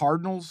go episode.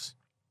 Cardinals,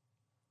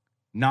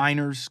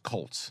 Niners,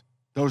 Colts.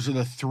 Those are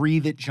the 3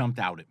 that jumped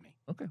out at me.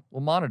 Okay,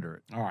 we'll monitor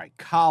it. All right,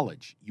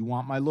 college. You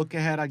want my look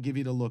ahead? I'll give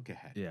you the look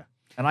ahead. Yeah.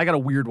 And I got a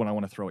weird one I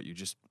want to throw at you.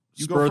 Just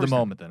You go spur the first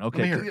moment then. then. Let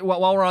me hear Okay. it.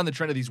 While we're on the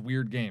trend of these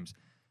weird games,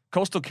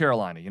 Coastal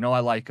Carolina, you know I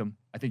like them.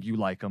 I think you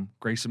like them.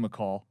 Grayson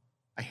McCall.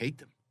 I hate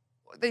them.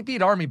 They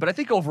beat Army, but I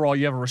think overall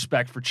you have a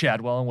respect for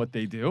Chadwell and what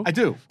they do. I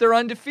do. They're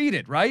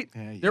undefeated, right?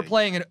 Yeah, They're yeah,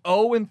 playing an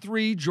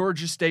 0-3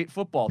 Georgia State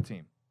football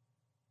team.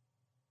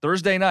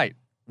 Thursday night.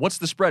 What's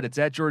the spread? It's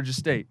at Georgia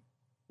State.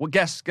 Well,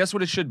 guess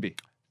what it should be.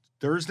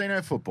 Thursday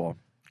Night Football.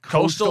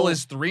 Coastal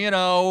is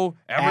 3-0.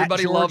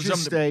 Everybody loves Georgia them.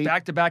 State.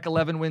 Back-to-back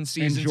 11-win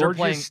seasons. And They're Georgia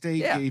playing,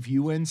 State gave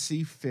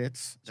UNC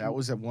fits. That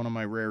was at one of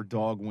my rare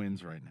dog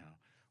wins right now.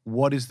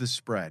 What is the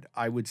spread?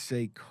 I would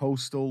say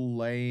Coastal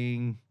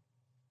laying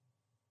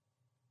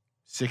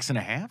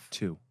 6.5.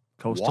 2.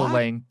 Coastal What?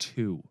 laying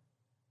 2.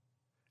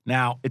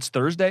 Now, It's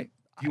Thursday.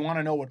 do you want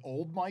to know what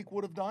old Mike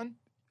would have done?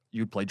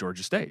 You'd play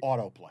Georgia State.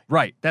 Autoplay.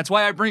 Right. That's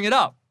why I bring it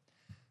up.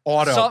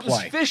 Something's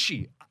Autoplay.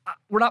 fishy.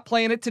 We're not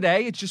playing it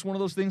today. It's just one of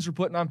those things we're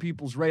putting on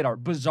people's radar.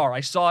 Bizarre. I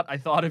saw it. I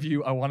thought of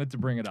you. I wanted to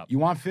bring it up. You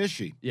want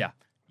fishy? Yeah.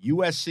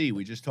 USC,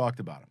 we just talked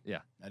about him. Yeah.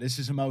 Now, this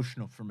is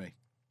emotional for me.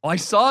 Oh, I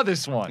saw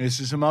this one. This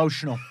is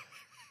emotional.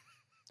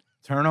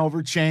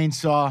 Turnover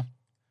chainsaw.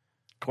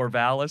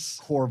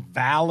 Corvallis.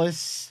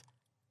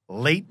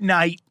 Late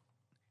night.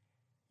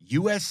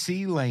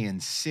 USC laying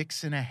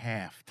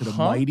 6.5 to the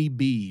mighty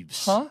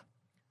Beavs. Huh?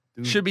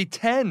 Dude, Should be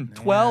 10,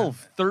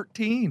 12,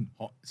 13.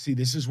 see,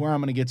 this is where I'm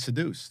going to get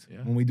seduced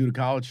when we do the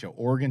college show.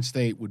 Oregon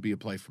State would be a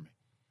play for me.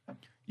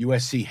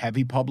 USC,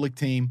 heavy public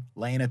team,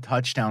 laying a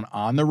touchdown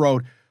on the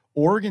road.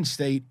 Oregon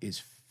State is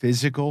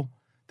physical.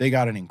 They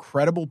got an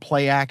incredible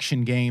play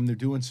action game. They're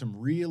doing some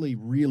really,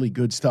 really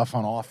good stuff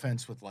on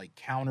offense with like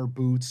counter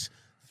boots,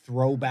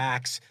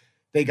 throwbacks.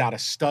 They got a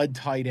stud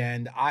tight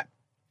end.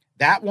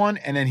 That one,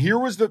 and then here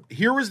was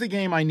the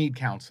game I need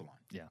counsel on.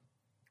 Yeah.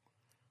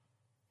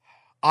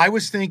 I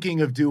was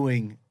thinking of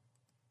doing,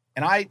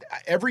 and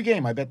every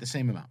game I bet the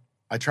same amount.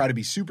 I try to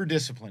be super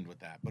disciplined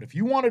with that. But if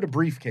you wanted a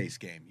briefcase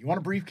game, you want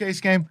a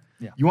briefcase game?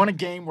 Yeah. You want a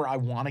game where I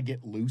want to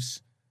get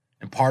loose,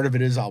 and part of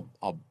it is I'll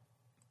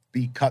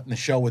be cutting the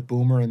show with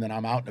Boomer, and then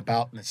I'm out and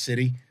about in the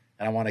city,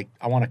 and I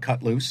want to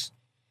cut loose.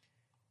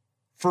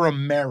 For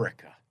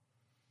America,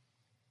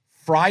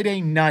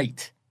 Friday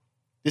night,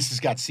 this has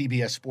got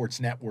CBS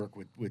Sports Network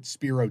with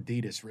Spiro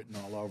Ditas written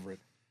all over it.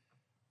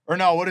 Or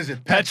no, what is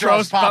it?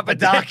 Petros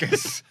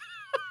Papadakis.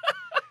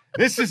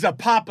 This is a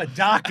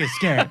Papadakis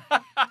game.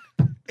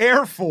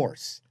 Air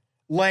Force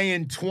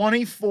laying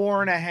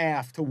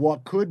 24.5 to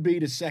what could be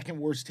the second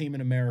worst team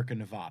in America,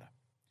 Nevada.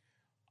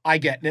 I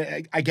get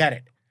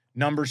it.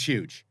 Numbers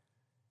huge.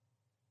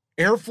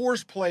 Air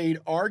Force played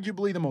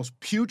arguably the most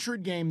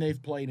putrid game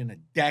they've played in a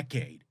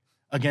decade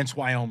against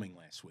Wyoming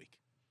last week.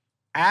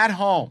 At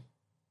home,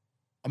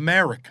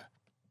 America,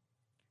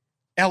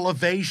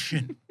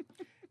 elevation.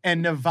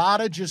 And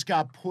Nevada just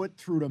got put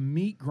through the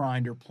meat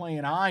grinder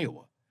playing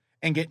Iowa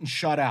and getting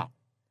shut out.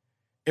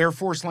 Air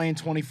Force laying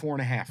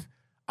 24.5.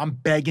 I'm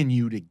begging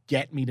you to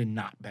get me to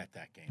not bet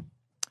that game.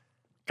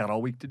 Got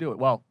all week to do it.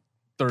 Well,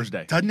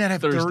 Thursday. Doesn't that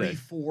have Thursday.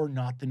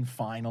 34-0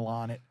 final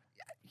on it?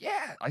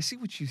 Yeah, I see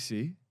what you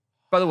see.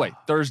 By the way,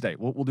 Thursday.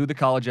 We'll do the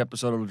college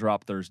episode. It'll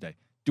drop Thursday.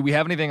 Do we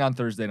have anything on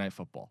Thursday Night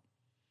Football?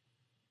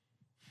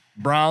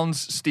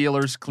 Browns,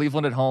 Steelers,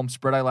 Cleveland at home.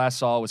 Spread I last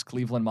saw was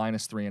Cleveland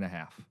minus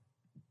 3.5.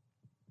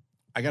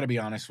 I got to be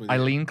honest with you. I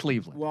lean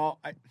Cleveland. Well,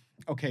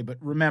 okay, but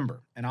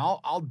remember, and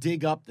I'll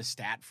dig up the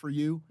stat for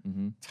you.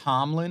 Mm-hmm.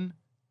 Tomlin,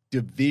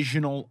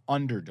 divisional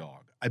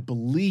underdog. I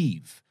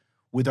believe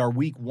with our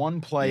week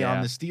 1 play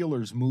on the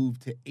Steelers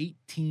moved to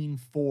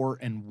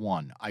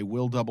 18-4-1. I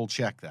will double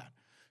check that.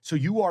 So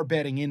you are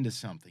betting into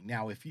something.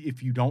 Now, if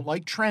you don't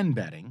like trend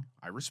betting,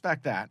 I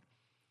respect that.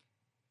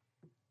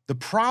 The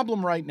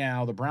problem right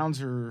now, the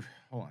Browns are,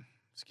 hold on,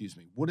 excuse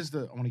me. I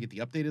want to get the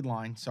updated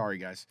line. Sorry,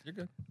 guys. You're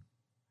good.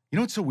 You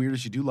know what's so weird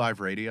is you do live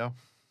radio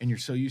and you're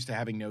so used to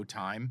having no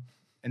time,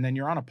 and then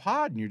you're on a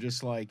pod and you're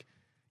just like,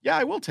 yeah,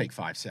 I will take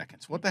 5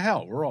 seconds. What the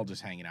hell? We're all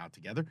just hanging out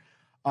together.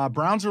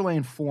 Browns are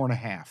laying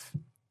 4.5.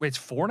 Wait, it's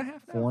 4.5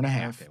 now?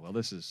 4.5. Okay, well,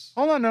 this is...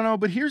 Hold on, no,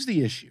 but here's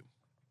the issue.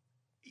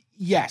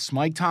 Yes,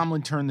 Mike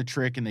Tomlin turned the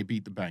trick and they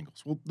beat the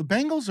Bengals. Well, the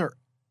Bengals are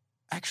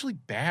actually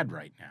bad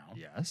right now.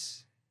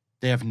 Yes.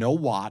 They have no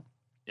Watt.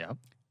 Yep.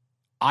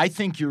 I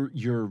think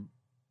you're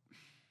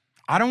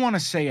I don't want to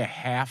say a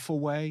half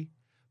away,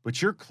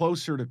 but you're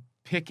closer to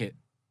Pickett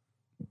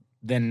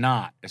than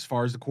not as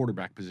far as the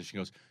quarterback position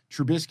goes.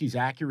 Trubisky's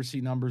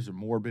accuracy numbers are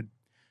morbid.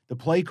 The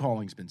play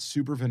calling's been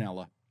super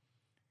vanilla.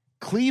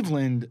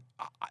 Cleveland,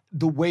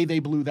 the way they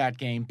blew that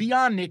game,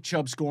 beyond Nick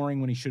Chubb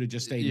scoring when he should have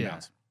just stayed in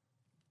bounds,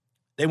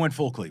 they went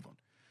full Cleveland.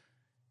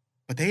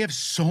 But they have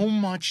so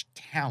much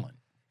talent.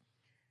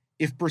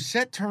 If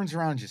Brissett turns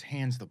around and just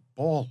hands the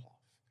ball off,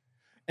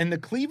 and the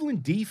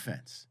Cleveland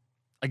defense.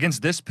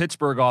 Against this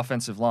Pittsburgh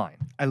offensive line.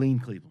 I lean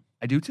Cleveland.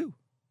 I do too.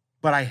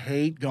 But I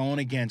hate going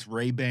against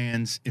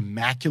Ray-Ban's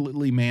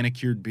immaculately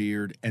manicured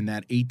beard and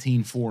that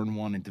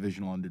 18-4-1 in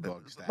divisional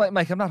underdog stat.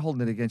 Mike, I'm not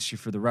holding it against you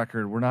for the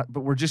record.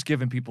 We're just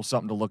giving people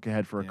something to look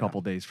ahead for a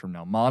couple days from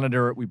now.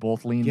 Monitor it. We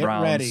both lean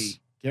Browns.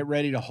 Get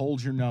ready to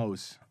hold your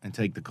nose and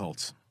take the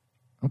Colts.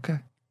 Okay.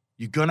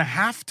 You're gonna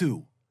have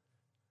to.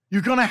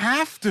 You're gonna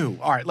have to.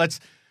 All right, let's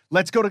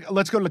go to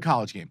the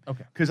college game.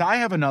 Okay. Because I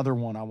have another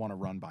one I want to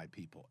run by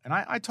people, and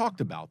I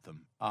talked about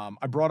them.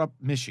 I brought up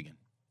Michigan,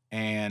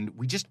 and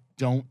we just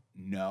don't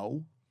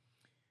know.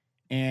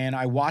 And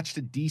I watched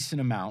a decent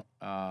amount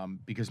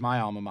because my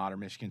alma mater,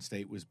 Michigan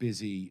State, was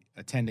busy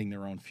attending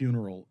their own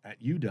funeral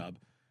at UW.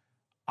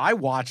 I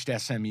watched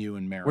SMU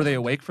and Maryland. Were they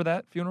awake for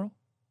that funeral?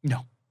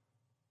 No.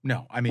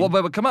 I mean, well,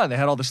 but come on, they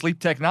had all the sleep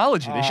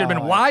technology. They should have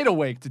been wide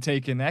awake to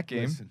take in that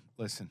game.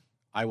 Listen.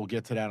 I will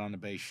get to that on the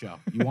base show.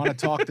 You want to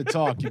talk the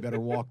talk, you better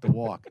walk the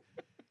walk.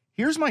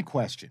 Here's my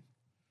question.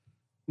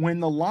 When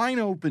the line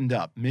opened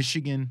up,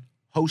 Michigan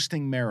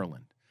hosting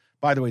Maryland.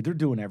 By the way, they're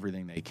doing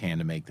everything they can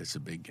to make this a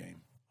big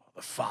game.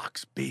 The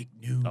Fox big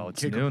noon. Oh,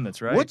 it's noon,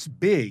 that's right. What's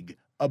big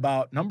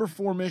about number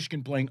 4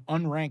 Michigan playing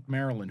unranked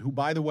Maryland, who,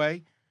 by the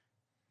way,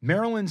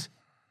 Maryland's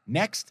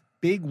next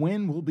big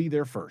win will be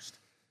their first.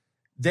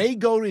 They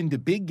go into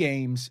big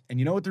games, and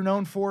you know what they're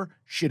known for?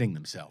 Shitting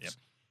themselves. Yep.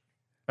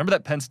 Remember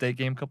that Penn State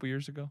game a couple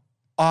years ago?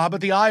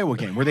 But the Iowa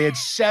game where they had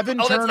 7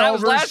 turnovers. That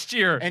was last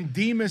year. And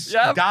Demas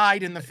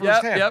died in the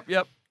first half.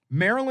 Yep.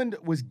 Maryland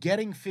was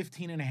getting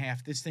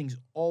 15.5. This thing's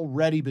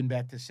already been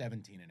bet to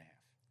 17.5.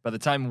 By the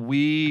time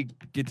we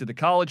get to the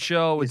college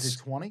show, Is it's it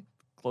 20?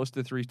 close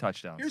to 3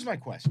 touchdowns. Here's my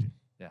question.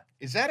 Yeah.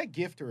 Is that a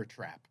gift or a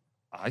trap?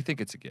 I think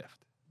it's a gift.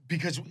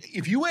 Because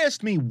if you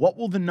asked me what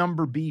will the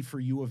number be for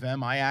U of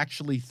M, I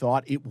actually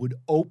thought it would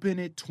open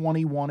at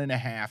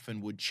 21.5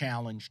 and would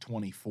challenge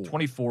 24.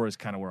 24 is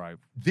kind of where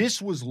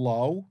This was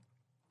low.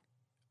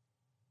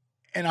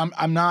 And I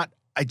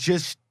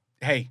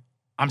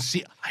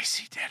see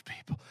dead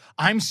people.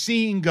 I'm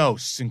seeing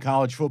ghosts in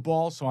college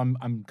football, so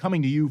I'm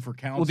coming to you for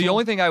counsel. Well, the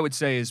only thing I would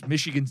say is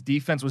Michigan's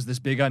defense was this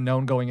big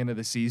unknown going into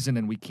the season,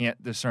 and we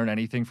can't discern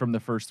anything from the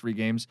first 3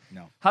 games.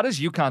 No. How does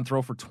UConn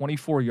throw for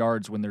 24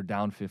 yards when they're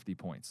down 50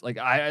 points?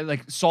 I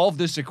solve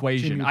this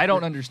equation. I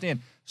don't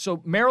understand.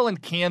 So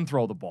Maryland can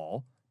throw the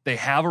ball. They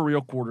have a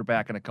real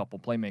quarterback and a couple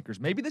playmakers.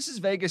 Maybe this is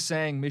Vegas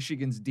saying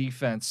Michigan's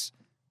defense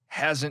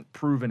hasn't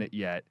proven it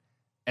yet,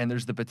 and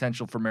there's the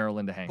potential for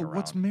Maryland to hang around.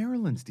 What's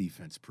Maryland's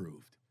defense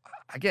proved?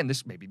 Again,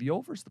 this maybe the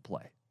over's the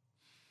play.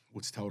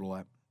 What's total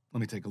at? Let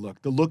me take a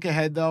look. The look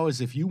ahead, though, is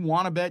if you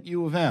want to bet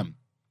U of M,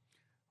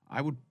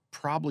 I would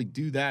probably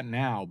do that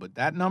now, but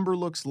that number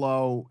looks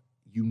low.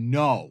 You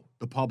know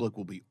the public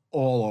will be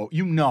all over.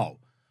 You know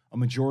a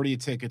majority of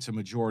tickets, a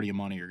majority of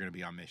money are going to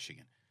be on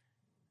Michigan.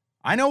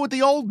 I know what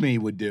the old me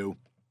would do,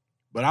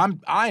 but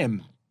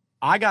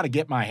I got to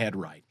get my head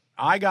right.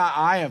 I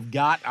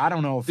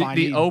don't know if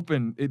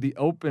the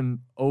open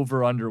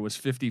over under was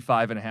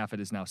 55.5. It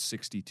is now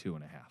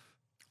 62.5.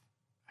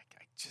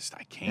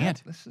 I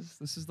can't. Yeah,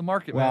 this is the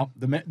market. Well,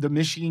 man. the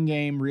Michigan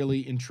game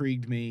really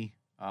intrigued me.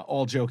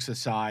 All jokes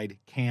aside,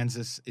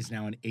 Kansas is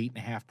now an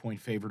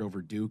 8.5-point favorite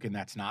over Duke, and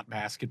that's not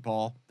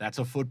basketball. That's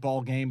a football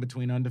game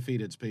between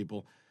undefeateds,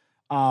 people.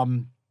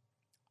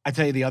 I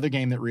tell you, the other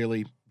game that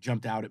really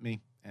jumped out at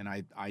me, and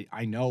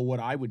I know what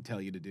I would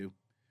tell you to do.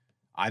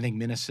 I think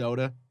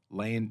Minnesota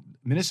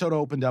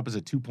opened up as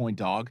a 2-point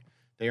dog.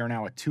 They are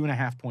now a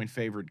 2.5-point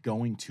favorite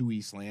going to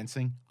East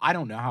Lansing. I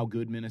don't know how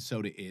good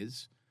Minnesota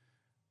is.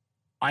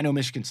 I know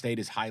Michigan State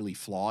is highly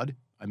flawed.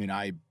 I mean,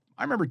 I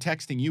remember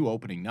texting you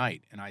opening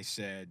night, and I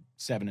said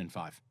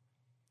 7-5.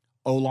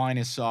 O-line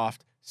is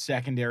soft.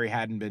 Secondary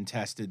hadn't been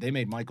tested. They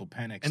made Michael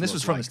Penix. And this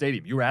was from the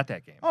stadium. You were at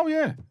that game. Oh,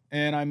 yeah.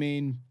 And, I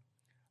mean,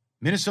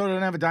 Minnesota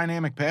doesn't have a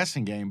dynamic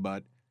passing game,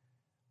 but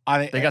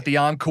they got the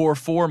Encore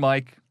 4,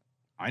 Mike.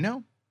 I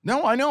know.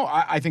 No, I know.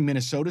 I think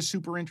Minnesota's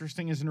super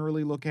interesting as an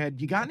early look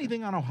ahead. You got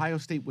anything on Ohio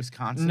State,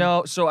 Wisconsin?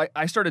 No. So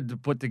I started to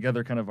put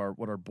together kind of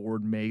what our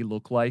board may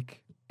look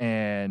like,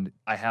 and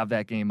I have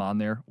that game on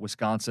there.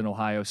 Wisconsin,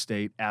 Ohio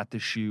State at the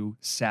Shoe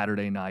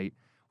Saturday night.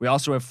 We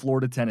also have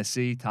Florida,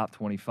 Tennessee, top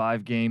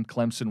 25 game.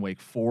 Clemson,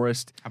 Wake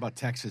Forest. How about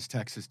Texas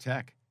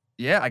Tech?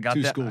 Yeah, I got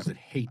Two that. schools that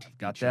hate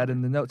Got each that other.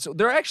 in the notes. So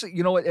they're actually,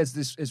 you know what,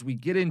 as we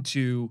get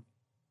into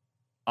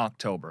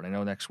October, and I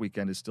know next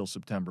weekend is still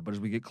September, but as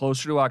we get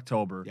closer to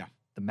October,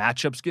 the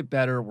matchups get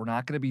better. We're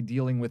not going to be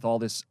dealing with all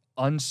this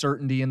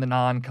uncertainty in the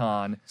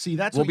non-con. See,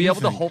 that's we'll what be you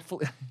able think. to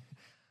hopefully.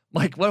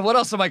 Mike, what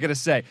else am I going to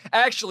say?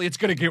 Actually, it's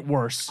going to get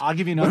worse. I'll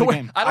give you another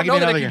game. I don't know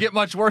that it can get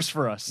much worse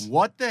for us.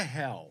 What the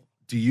hell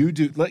do you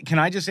do? Can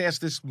I just ask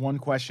this one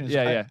question?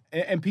 Yeah.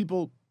 And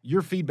people,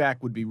 your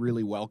feedback would be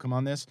really welcome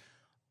on this.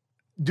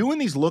 Doing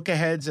these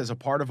look-aheads as a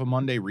part of a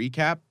Monday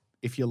recap,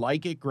 if you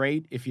like it,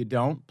 great. If you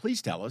don't,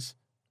 please tell us.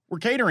 We're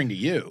catering to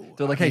you.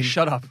 They're like, hey,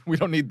 shut up. We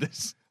don't need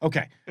this.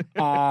 Okay.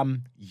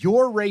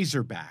 Your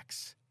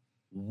Razorbacks,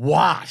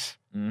 what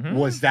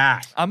was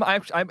that? I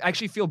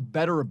actually feel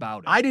better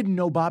about it. I didn't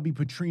know Bobby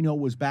Petrino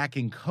was back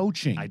in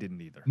coaching. I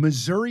didn't either.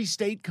 Missouri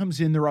State comes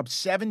in, they're up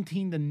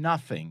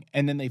 17-0,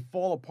 and then they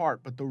fall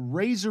apart. But the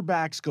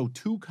Razorbacks go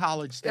to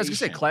College Station. I was going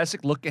to say,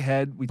 classic look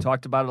ahead. We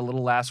talked about it a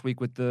little last week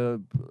with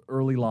the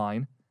early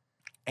line.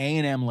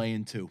 A&M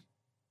laying 2.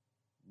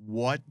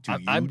 What do you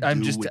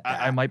do with that?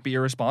 I might be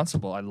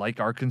irresponsible. I like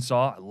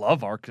Arkansas. I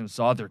love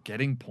Arkansas. They're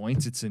getting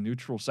points. It's a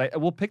neutral site.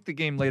 We'll pick the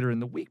game later in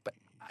the week, but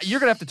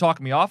you're going to have to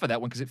talk me off of that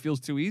one because it feels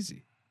too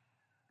easy.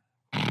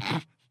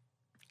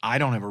 I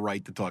don't have a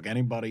right to talk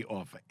anybody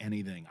off of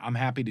anything. I'm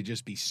happy to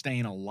just be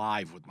staying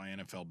alive with my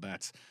NFL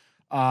bets.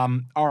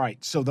 All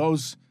right, so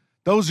those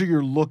are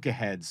your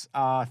look-aheads.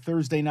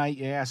 Thursday night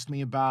you asked me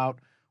about.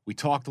 We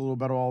talked a little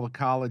about all the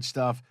college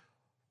stuff.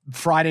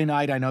 Friday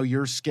night, I know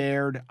you're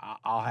scared.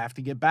 I'll have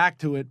to get back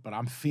to it, but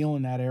I'm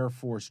feeling that Air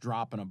Force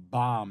dropping a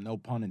bomb, no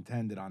pun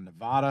intended, on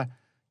Nevada.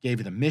 Gave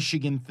you the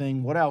Michigan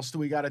thing. What else do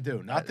we got to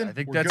do? Nothing? I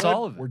think We're that's good?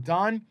 all of it. We're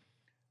done?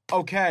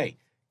 Okay,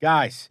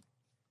 guys,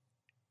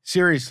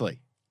 seriously,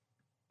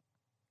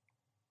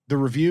 the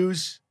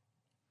reviews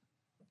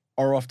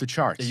are off the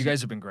charts. Yeah, you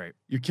guys have been great.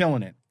 You're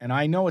killing it. And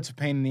I know it's a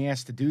pain in the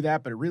ass to do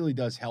that, but it really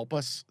does help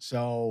us.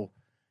 So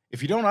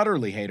if you don't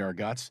utterly hate our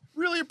guts,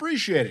 really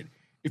appreciate it.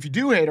 If you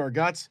do hate our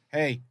guts,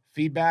 hey,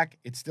 feedback,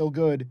 it's still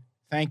good.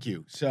 Thank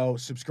you. So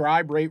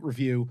subscribe, rate,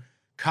 review.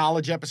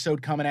 College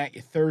episode coming at you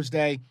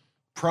Thursday.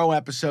 Pro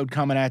episode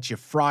coming at you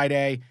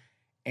Friday.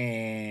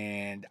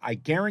 And I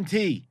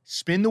guarantee,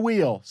 spin the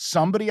wheel.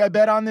 Somebody I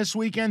bet on this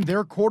weekend,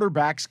 their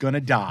quarterback's going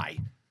to die.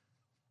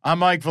 I'm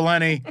Mike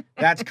Valeni.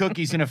 That's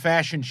Cookies in a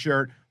Fashion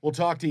Shirt. We'll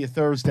talk to you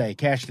Thursday.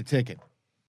 Cash the ticket.